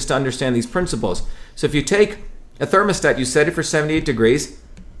walk through just to understand these principles. So if you take a thermostat, you set it for 78 degrees.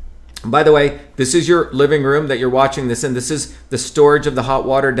 By the way, this is your living room that you're watching this in. This is the storage of the hot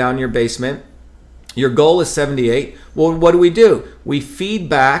water down your basement. Your goal is 78. Well, what do? We feed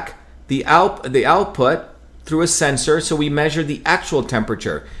back the output through a sensor, so we measure the actual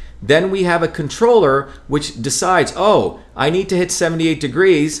temperature. Then we have a controller which decides, oh, I need to hit 78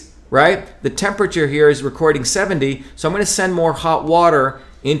 degrees, right? The temperature here is recording 70, so I'm going to send more hot water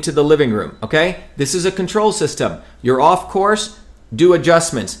into the living room, okay? This is a control system. You're off course, do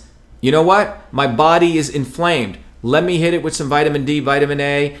adjustments. You know what? My body is inflamed. Let me hit it with some vitamin D, vitamin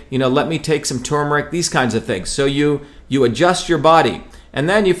A, let me take some turmeric, these kinds of things. So you adjust your body. And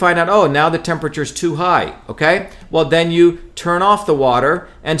then you find out, oh, now the temperature is too high, okay? Well, then you turn off the water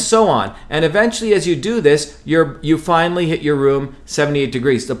and so on. And eventually as you do this, you finally hit your room 78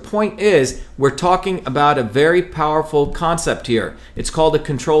 degrees. The point is, we're talking about a very powerful concept here. It's called a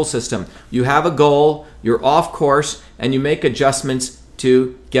control system. You have a goal, you're off course, and you make adjustments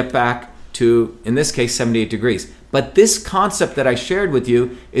to get back to, in this case, 78 degrees. But this concept that I shared with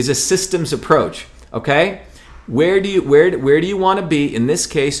you is a systems approach, okay? Where do you want to be? In this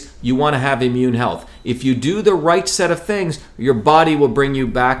case, you want to have immune health. If you do the right set of things, your body will bring you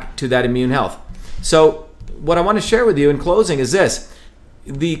back to that immune health. So what I want to share with you in closing is this.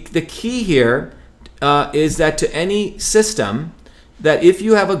 The key here is that to any system, that if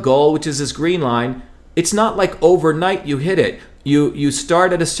you have a goal, which is this green line, it's not like overnight you hit it. You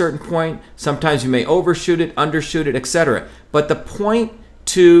start at a certain point. Sometimes you may overshoot it, undershoot it, etc. But the point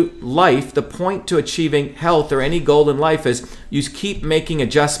to life, the point to achieving health or any goal in life is you keep making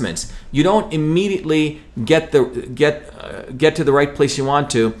adjustments. You don't immediately get to the right place you want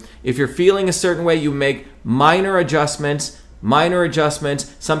to. If you're feeling a certain way, you make minor adjustments.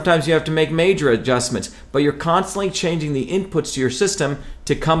 Sometimes you have to make major adjustments, but you're constantly changing the inputs to your system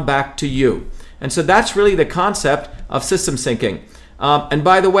to come back to you. And so that's really the concept of systems thinking. And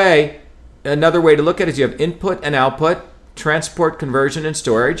by the way, another way to look at it is you have input and output, transport, conversion, and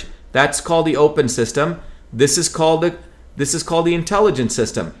storage. That's called the open system. This is called the intelligent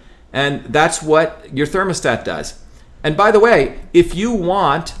system. And that's what your thermostat does. And by the way, if you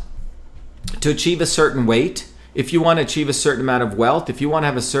want to achieve a certain weight, if you want to achieve a certain amount of wealth, if you want to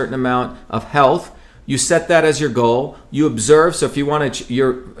have a certain amount of health, you set that as your goal. You observe. So if you want to,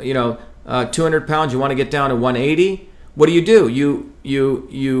 you're 200 pounds, you want to get down to 180. What do?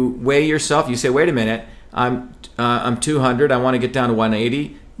 You weigh yourself. You say, wait a minute, I'm 200. I want to get down to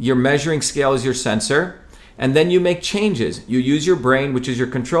 180. Your measuring scale is your sensor, and then you make changes. You use your brain, which is your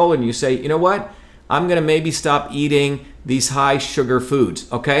controller, and you say, you know what? I'm going to maybe stop eating these high sugar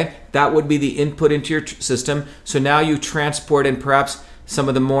foods. Okay, that would be the input into your system. So now you transport in perhaps some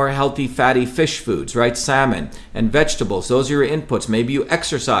of the more healthy fatty fish foods, right? Salmon and vegetables. Those are your inputs. Maybe you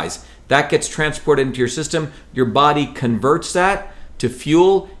exercise. That gets transported into your system. Your body converts that to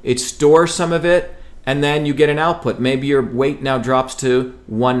fuel. It stores some of it, and then you get an output. Maybe your weight now drops to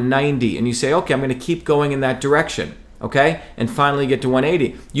 190, and you say, okay, I'm going to keep going in that direction, okay? And finally get to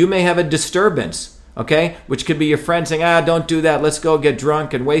 180. You may have a disturbance, okay? Which could be your friend saying, don't do that. Let's go get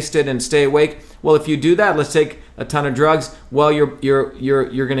drunk and wasted and stay awake. Well, if you do that, let's take a ton of drugs. Well, you're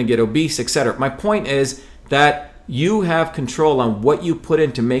going to get obese, etc. My point is that you have control on what you put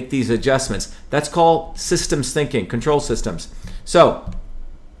in to make these adjustments. That's called systems thinking, control systems. So,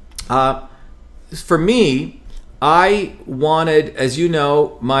 for me, I wanted, as you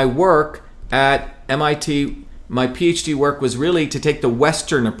know, my work at MIT, my PhD work was really to take the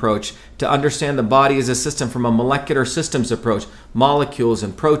Western approach to understand the body as a system from a molecular systems approach, molecules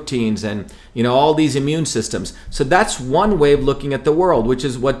and proteins and all these immune systems. So that's one way of looking at the world, which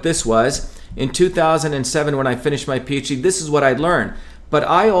is what this was. In 2007, when I finished my PhD, this is what I'd learned. But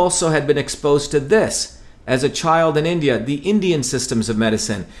I also had been exposed to this as a child in India, the Indian systems of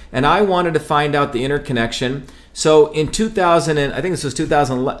medicine. And I wanted to find out the interconnection. So in 2000, I think this was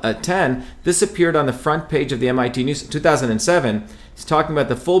 2010, this appeared on the front page of the MIT News. 2007, it's talking about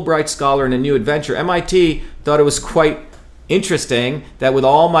the Fulbright scholar in a new adventure. MIT thought it was quite interesting that with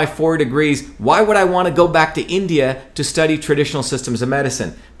all my 4 degrees, why would I want to go back to India to study traditional systems of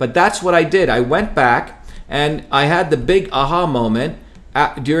medicine? But that's what I did. I went back and I had the big aha moment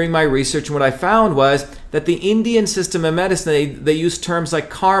during my research. And what I found was that the Indian system of medicine, they use terms like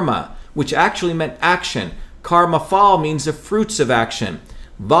karma, which actually meant action. Karma phal means the fruits of action.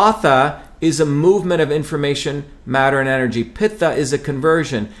 Vata is a movement of information, matter, and energy. Pitta is a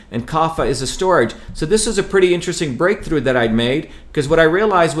conversion, and Kapha is a storage. So this was a pretty interesting breakthrough that I'd made, because what I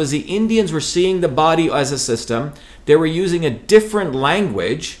realized was the Indians were seeing the body as a system. They were using a different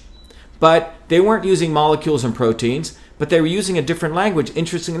language, but they weren't using molecules and proteins, but they were using a different language.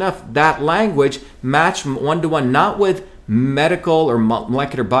 Interesting enough, that language matched one-to-one, not with medical or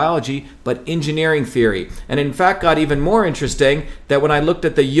molecular biology, but engineering theory. And in fact, got even more interesting that when I looked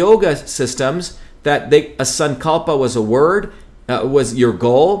at the yoga systems, that a sankalpa was a word, was your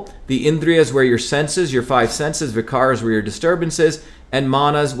goal. The indriyas were your senses, your 5 senses. Vikaras were your disturbances. and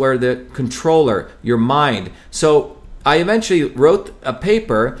manas were the controller, your mind. So I eventually wrote a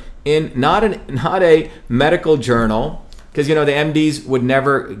paper in not a medical journal, because the MDs would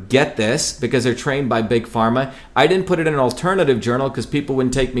never get this because they're trained by big pharma. I didn't put it in an alternative journal because people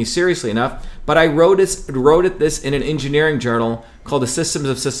wouldn't take me seriously enough. But I wrote this in an engineering journal called The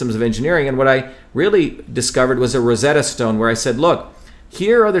Systems of Engineering. And what I really discovered was a Rosetta Stone, where I said, look,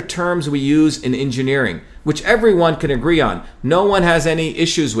 here are the terms we use in engineering, which everyone can agree on. No one has any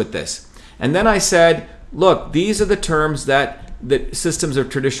issues with this. And then I said, look, these are the terms that the systems of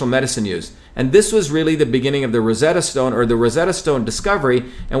traditional medicine use. And this was really the beginning of the Rosetta Stone, or the Rosetta Stone discovery.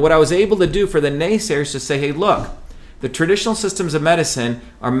 And what I was able to do for the naysayers to say, hey, look, the traditional systems of medicine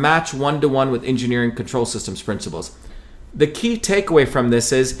are matched one-to-one with engineering control systems principles. The key takeaway from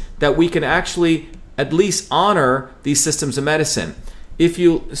this is that we can actually at least honor these systems of medicine. Let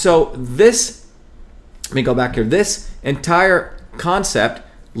me go back here. This entire concept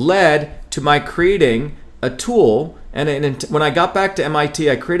led to my creating a tool, and when I got back to MIT,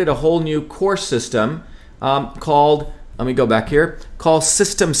 I created a whole new course system called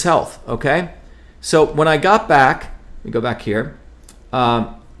Systems Health. Okay, so when I got back, let me go back here.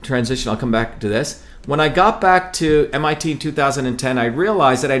 Transition. I'll come back to this. When I got back to MIT in 2010, I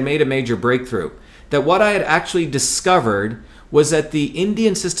realized that I'd made a major breakthrough. That what I had actually discovered was that the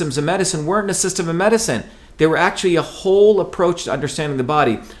Indian systems of medicine weren't a system of medicine. They were actually a whole approach to understanding the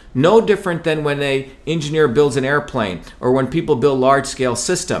body. No different than when an engineer builds an airplane or when people build large-scale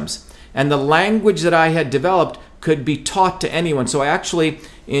systems. And the language that I had developed could be taught to anyone. So I actually,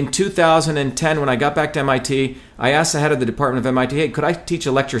 in 2010, when I got back to MIT, I asked the head of the department of MIT, hey, could I teach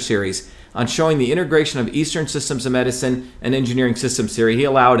a lecture series on showing the integration of Eastern systems of medicine and engineering systems theory? He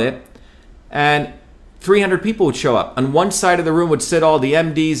allowed it. And 300 people would show up. On one side of the room would sit all the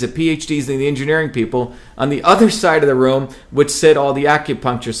MDs, the PhDs, and the engineering people. On the other side of the room would sit all the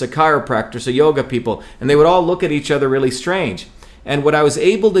acupuncturists, the chiropractors, the yoga people, and they would all look at each other really strange. And what I was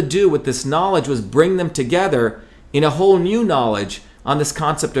able to do with this knowledge was bring them together in a whole new knowledge on this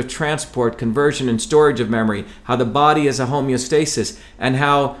concept of transport, conversion, and storage of memory, how the body is a homeostasis, and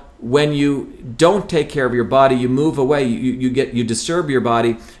how when you don't take care of your body, you move away, you disturb your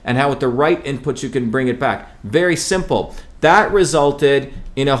body, and how with the right inputs you can bring it back. Very simple. That resulted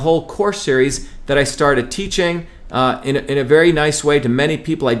in a whole course series that I started teaching in a very nice way to many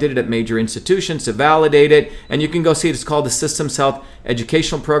people. I did it at major institutions to validate it, and you can go see it. It's called the Systems Health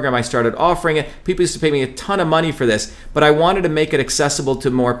Educational Program. I started offering it. People used to pay me a ton of money for this, but I wanted to make it accessible to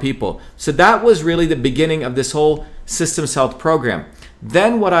more people. So that was really the beginning of this whole Systems Health program.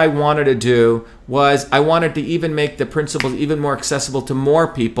 Then what I wanted to do was I wanted to even make the principles even more accessible to more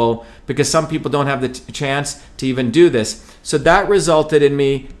people, because some people don't have the chance to even do this. So that resulted in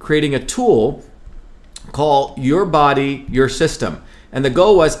me creating a tool called Your Body, Your System. And the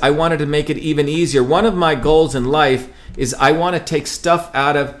goal was I wanted to make it even easier. One of my goals in life is I want to take stuff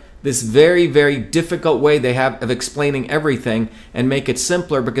out of this very, very difficult way they have of explaining everything and make it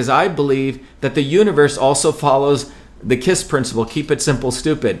simpler, because I believe that the universe also follows the KISS principle, keep it simple,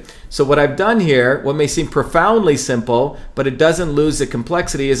 stupid. So what I've done here, what may seem profoundly simple, but it doesn't lose the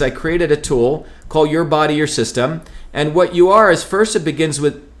complexity, is I created a tool called Your Body, Your System. And what you are is, first it begins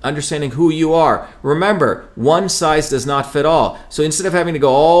with understanding who you are. Remember, one size does not fit all. So instead of having to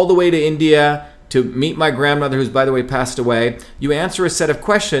go all the way to India to meet my grandmother, who's, by the way, passed away, you answer a set of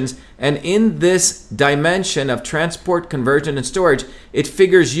questions, and in this dimension of transport, conversion, and storage, it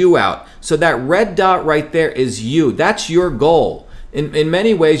figures you out. So that red dot right there is you. That's your goal. In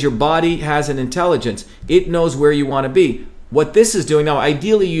many ways, your body has an intelligence. It knows where you want to be. What this is doing now,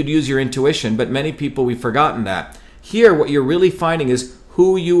 ideally you'd use your intuition, but many people, we've forgotten that. Here, what you're really finding is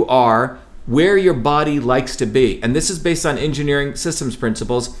who you are, where your body likes to be. And this is based on engineering systems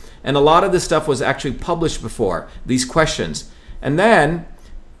principles. And a lot of this stuff was actually published before, these questions. And then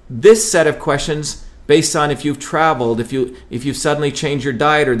this set of questions based on if you've traveled, if you've suddenly changed your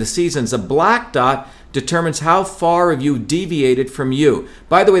diet or the seasons. A black dot determines how far have you deviated from you.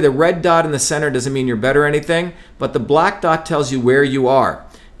 By the way, the red dot in the center doesn't mean you're better or anything, but the black dot tells you where you are.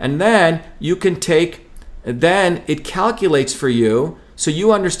 And then you can then it calculates for you, so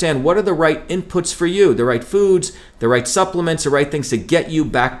you understand what are the right inputs for you, the right foods, the right supplements, the right things to get you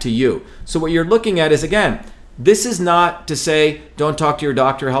back to you. So what you're looking at is, again, this is not to say don't talk to your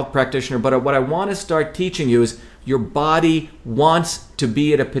doctor or health practitioner, but what I want to start teaching you is your body wants to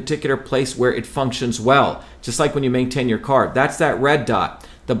be at a particular place where it functions well, just like when you maintain your car. That's that red dot.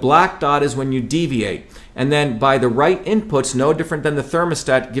 The black dot is when you deviate. And then by the right inputs, no different than the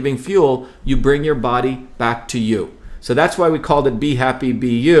thermostat giving fuel, you bring your body back to you. So that's why we called it Be Happy,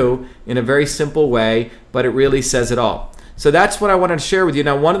 Be You in a very simple way, but it really says it all. So that's what I wanted to share with you.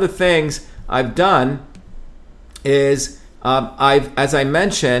 Now, one of the things I've done is as I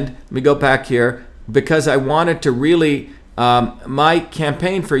mentioned, let me go back here, because I wanted to really, my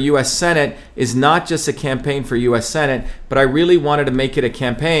campaign for U.S. Senate is not just a campaign for U.S. Senate, but I really wanted to make it a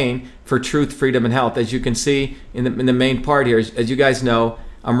campaign for truth, freedom, and health. As you can see in the main part here, as you guys know,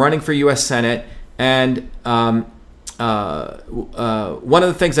 I'm running for U.S. Senate, and one of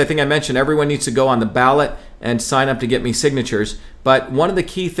the things I think I mentioned, everyone needs to go on the ballot and sign up to get me signatures. But one of the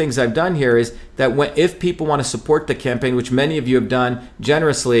key things I've done here is that if people want to support the campaign, which many of you have done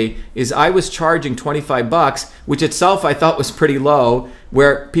generously, is I was charging $25, which itself I thought was pretty low,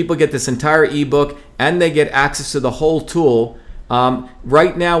 where people get this entire ebook and they get access to the whole tool.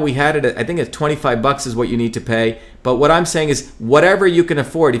 Right now we had it at, I think it's $25 is what you need to pay. But what I'm saying is whatever you can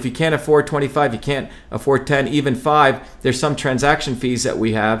afford. If you can't afford 25, you can't afford 10, even 5, there's some transaction fees that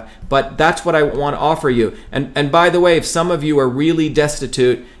we have. But that's what I want to offer you. And by the way, if some of you are really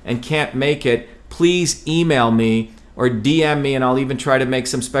destitute and can't make it, please email me or DM me, and I'll even try to make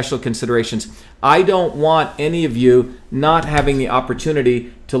some special considerations. I don't want any of you not having the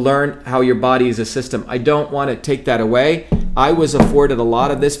opportunity to learn how your body is a system. I don't want to take that away. I was afforded a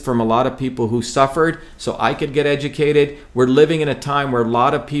lot of this from a lot of people who suffered, so I could get educated. We're living in a time where a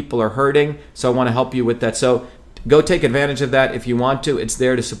lot of people are hurting, so I want to help you with that. So go take advantage of that if you want to. It's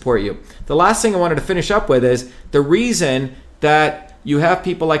there to support you. The last thing I wanted to finish up with is the reason that you have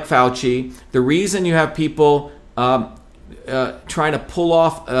people like Fauci, the reason you have people trying to pull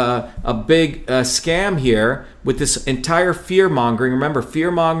off a big scam here with this entire fear-mongering. Remember,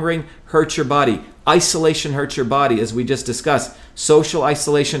 fear-mongering hurts your body. Isolation hurts your body, as we just discussed. Social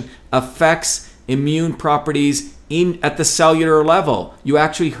isolation affects immune properties at the cellular level. You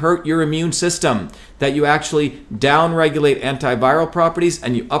actually hurt your immune system, that you actually downregulate antiviral properties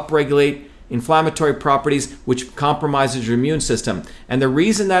and you upregulate inflammatory properties, which compromises your immune system. And the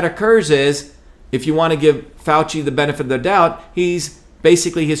reason that occurs is, if you want to give Fauci the benefit of the doubt,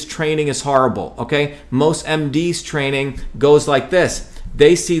 basically his training is horrible, okay? Most MDs' training goes like this.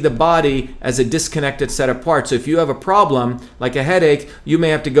 They see the body as a disconnected set of parts. So if you have a problem, like a headache, you may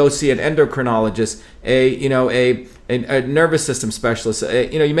have to go see an endocrinologist, a nervous system specialist.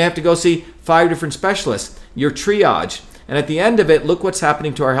 You may have to go see 5 different specialists. Your triage. And at the end of it, look what's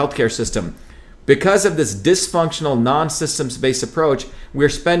happening to our healthcare system. Because of this dysfunctional, non-systems-based approach, we're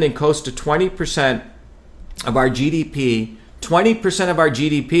spending close to 20% of our GDP, 20% of our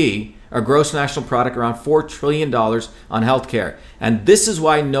GDP, our gross national product, around $4 trillion on healthcare. And this is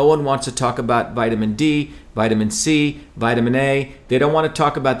why no one wants to talk about vitamin D, vitamin C, vitamin A. They don't want to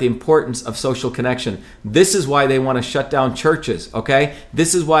talk about the importance of social connection. This is why they want to shut down churches, okay?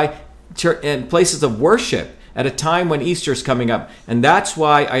 This is why and places of worship at a time when Easter is coming up. And that's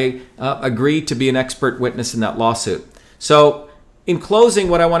why I agreed to be an expert witness in that lawsuit. So in closing,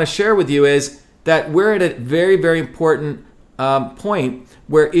 what I want to share with you is that we're at a very, very important point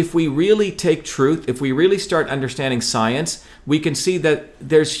where if we really take truth, if we really start understanding science, we can see that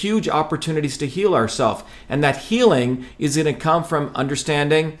there's huge opportunities to heal ourselves. And that healing is going to come from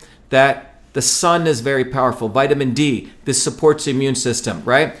understanding that the sun is very powerful. Vitamin D, this supports the immune system,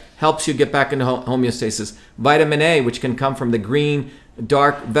 right? Helps you get back into homeostasis. Vitamin A, which can come from the green,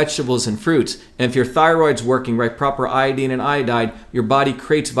 dark vegetables and fruits. And if your thyroid's working right, proper iodine and iodide, your body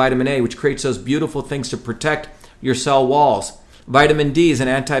creates vitamin A, which creates those beautiful things to protect your cell walls. Vitamin D is an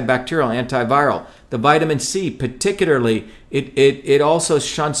antibacterial, antiviral. The vitamin C, particularly, it also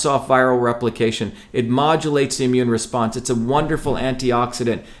shunts off viral replication. It modulates the immune response. It's a wonderful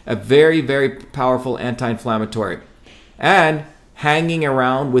antioxidant, a very, very powerful anti-inflammatory. And hanging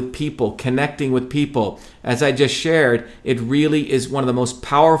around with people, connecting with people, as I just shared, it really is one of the most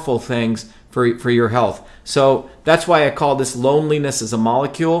powerful things for your health. So that's why I call this loneliness as a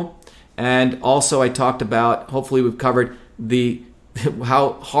molecule. And also I talked about, hopefully we've covered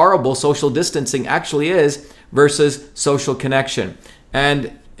how horrible social distancing actually is versus social connection.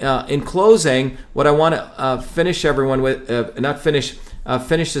 And in closing, what I want to finish everyone with,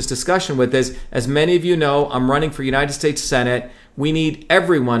 finish this discussion with is, as many of you know, I'm running for United States Senate. We need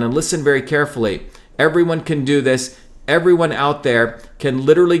everyone, and listen very carefully, everyone can do this. Everyone out there can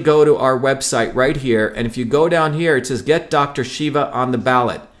literally go to our website right here. And if you go down here, it says, get Dr. Shiva on the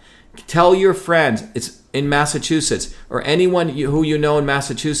ballot. Tell your friends, it's in Massachusetts, or anyone who you know in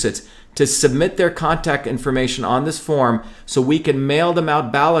Massachusetts, to submit their contact information on this form so we can mail them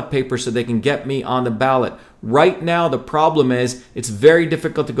out ballot papers so they can get me on the ballot. Right now, the problem is it's very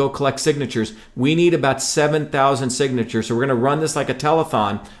difficult to go collect signatures. We need about 7,000 signatures. So we're going to run this like a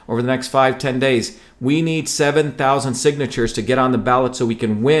telethon over the next 5-10 days. We need 7,000 signatures to get on the ballot so we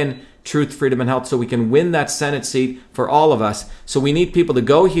can win Truth, Freedom, and Health, so we can win that Senate seat for all of us. So we need people to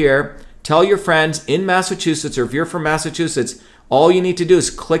go here, tell your friends in Massachusetts, or if you're from Massachusetts, all you need to do is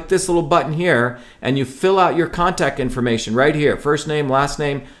click this little button here and you fill out your contact information right here. First name, last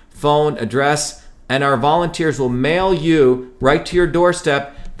name, phone, address, and our volunteers will mail you right to your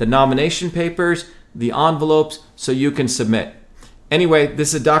doorstep the nomination papers, the envelopes, so you can submit. Anyway,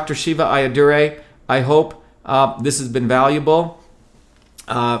 this is Dr. Shiva Ayyadurai. I hope this has been valuable.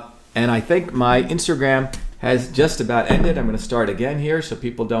 And I think my Instagram has just about ended. I'm going to start again here so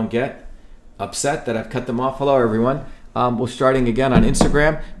people don't get upset that I've cut them off. Hello, everyone. We're starting again on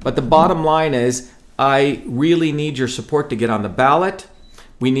Instagram. But the bottom line is I really need your support to get on the ballot.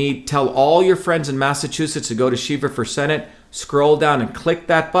 Tell all your friends in Massachusetts to go to Shiva for Senate, scroll down and click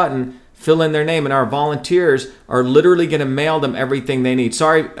that button, fill in their name, and our volunteers are literally going to mail them everything they need.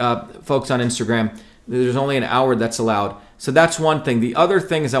 Sorry, folks on Instagram, there's only an hour that's allowed. So that's one thing. The other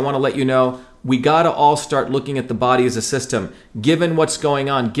thing is I want to let you know we got to all start looking at the body as a system. Given what's going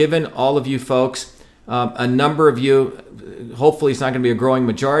on, given all of you folks, a number of you, hopefully it's not going to be a growing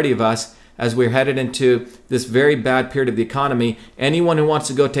majority of us, as we're headed into this very bad period of the economy. Anyone who wants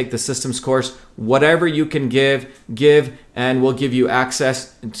to go take the systems course, whatever you can give, and we'll give you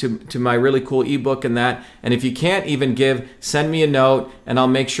access to my really cool ebook and that. And if you can't even give, send me a note and I'll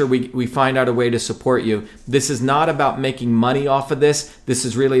make sure we find out a way to support you. This is not about making money off of this. This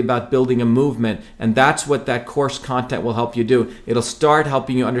is really about building a movement. And that's what that course content will help you do. It'll start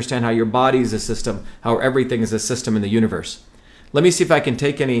helping you understand how your body is a system, how everything is a system in the universe. Let me see if I can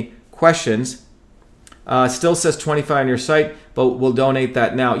take any questions. Still says 25 on your site, but we'll donate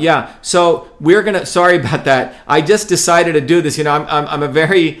that now. Yeah, so we're gonna, sorry about that. I just decided to do this. You know, I'm a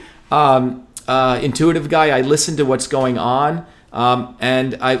very intuitive guy. I listen to what's going on,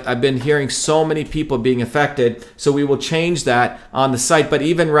 and I've been hearing so many people being affected. So we will change that on the site. But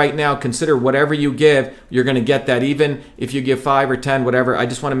even right now, consider whatever you give, you're gonna get that. Even if you give 5 or 10, whatever. I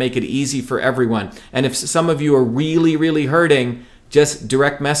just want to make it easy for everyone. And if some of you are really, really hurting, just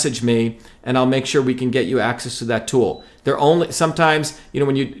direct message me and I'll make sure we can get you access to that tool. Sometimes,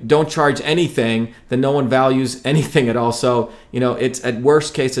 when you don't charge anything, then no one values anything at all. So, it's at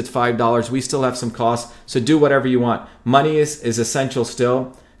worst case, it's $5. We still have some costs. So do whatever you want. Money is essential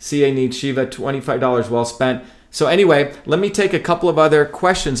still. CA needs Shiva, $25 well spent. So anyway, let me take a couple of other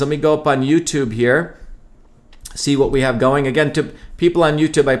questions. Let me go up on YouTube here, see what we have going. Again, to people on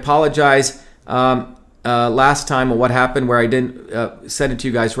YouTube, I apologize. Last time what happened where I didn't send it to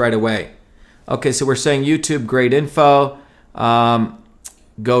you guys right away. Okay, so we're saying YouTube, great info.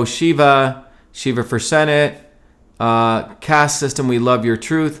 Go Shiva, Shiva for Senate, caste system, we love your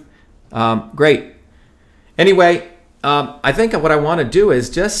truth. Great. Anyway, I think what I want to do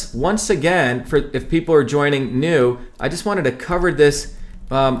is just once again, if people are joining new, I just wanted to cover this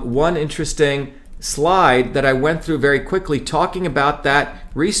one interesting slide that I went through very quickly, talking about that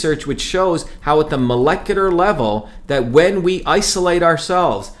research which shows how at the molecular level that when we isolate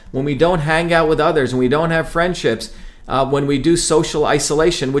ourselves, when we don't hang out with others and we don't have friendships, when we do social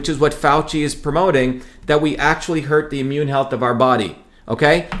isolation, which is what Fauci is promoting, that we actually hurt the immune health of our body.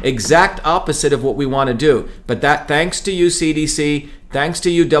 Okay? Exact opposite of what we want to do. But that, thanks to you CDC, thanks to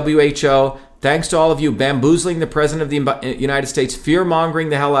you WHO, thanks to all of you bamboozling the President of the United States, fear-mongering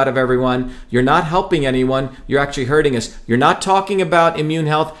the hell out of everyone. You're not helping anyone. You're actually hurting us. You're not talking about immune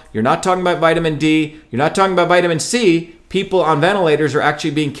health. You're not talking about vitamin D. You're not talking about vitamin C. People on ventilators are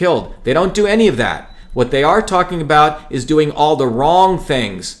actually being killed. They don't do any of that. What they are talking about is doing all the wrong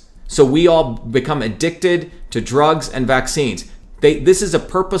things. So we all become addicted to drugs and vaccines. This is a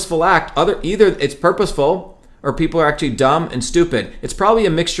purposeful act. Either it's purposeful or people are actually dumb and stupid. It's probably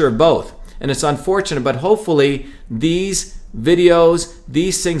a mixture of both. And it's unfortunate, but hopefully these videos,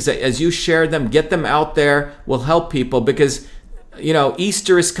 these things that as you share them, get them out there, will help people because,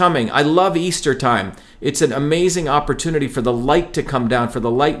 Easter is coming. I love Easter time. It's an amazing opportunity for the light to come down, for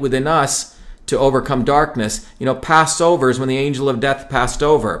the light within us to overcome darkness. Passover is when the angel of death passed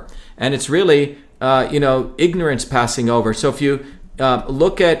over. And it's really, ignorance passing over. So if you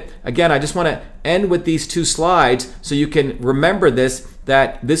look at, again, I just want to end with these two slides so you can remember this,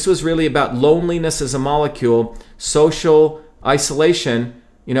 that this was really about loneliness as a molecule, social isolation,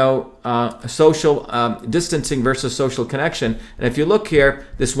 social distancing versus social connection. And if you look here,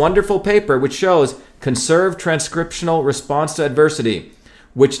 this wonderful paper which shows conserved transcriptional response to adversity,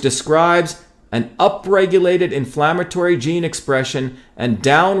 which describes an upregulated inflammatory gene expression and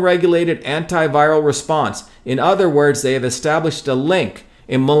downregulated antiviral response. In other words, they have established a link,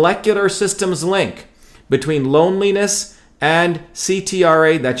 a molecular systems link between loneliness and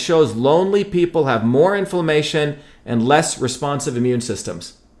CTRA that shows lonely people have more inflammation and less responsive immune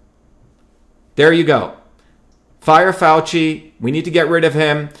systems. There you go. Fire Fauci. We need to get rid of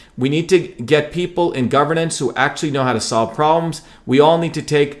him. We need to get people in governance who actually know how to solve problems. We all need to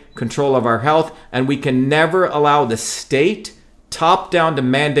take control of our health, and we can never allow the state top down to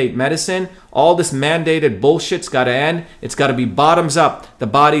mandate medicine. All this mandated bullshit's got to end. It's got to be bottoms up. The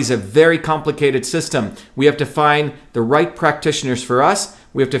body's a very complicated system. We have to find the right practitioners for us.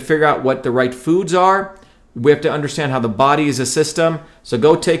 We have to figure out what the right foods are. We have to understand how the body is a system. So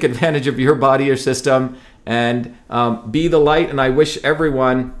go take advantage of your body or system and be the light. And I wish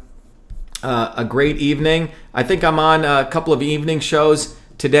everyone a great evening. I think I'm on a couple of evening shows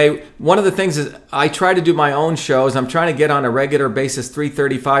today. One of the things is I try to do my own shows. I'm trying to get on a regular basis,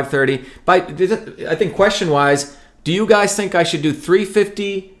 3:30, 5:30. But I think question-wise, do you guys think I should do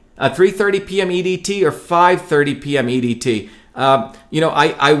 3:30 p.m. EDT or 5:30 p.m. EDT?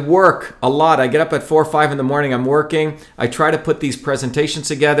 I work a lot. I get up at 4 or 5 in the morning. I'm working. I try to put these presentations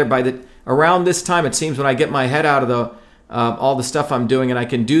together. Around this time, it seems, when I get my head out of all the stuff I'm doing and I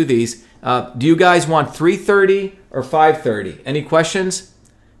can do these. Do you guys want 3:30 or 5:30? Any questions?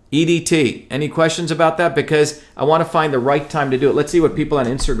 EDT. Any questions about that? Because I want to find the right time to do it. Let's see what people on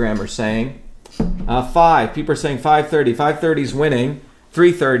Instagram are saying. 5. People are saying 5:30. 5:30 is winning.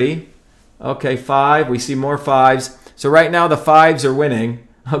 3:30. Okay, 5. We see more 5s. So right now the 5s are winning.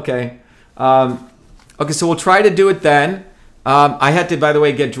 Okay. So we'll try to do it then. I had to, by the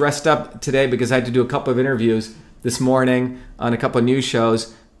way, get dressed up today because I had to do a couple of interviews this morning on a couple of news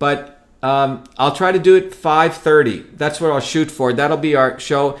shows. But I'll try to do it 5:30. That's what I'll shoot for. That'll be our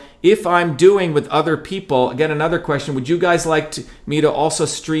show. If I'm doing with other people, again, another question, would you guys like me to also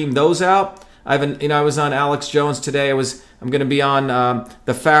stream those out? I was on Alex Jones today. I'm going to be on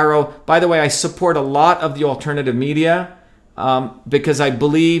the Pharaoh. By the way, I support a lot of the alternative media because I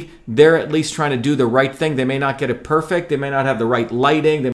believe they're at least trying to do the right thing. They may not get it perfect. They may not have the right lighting. They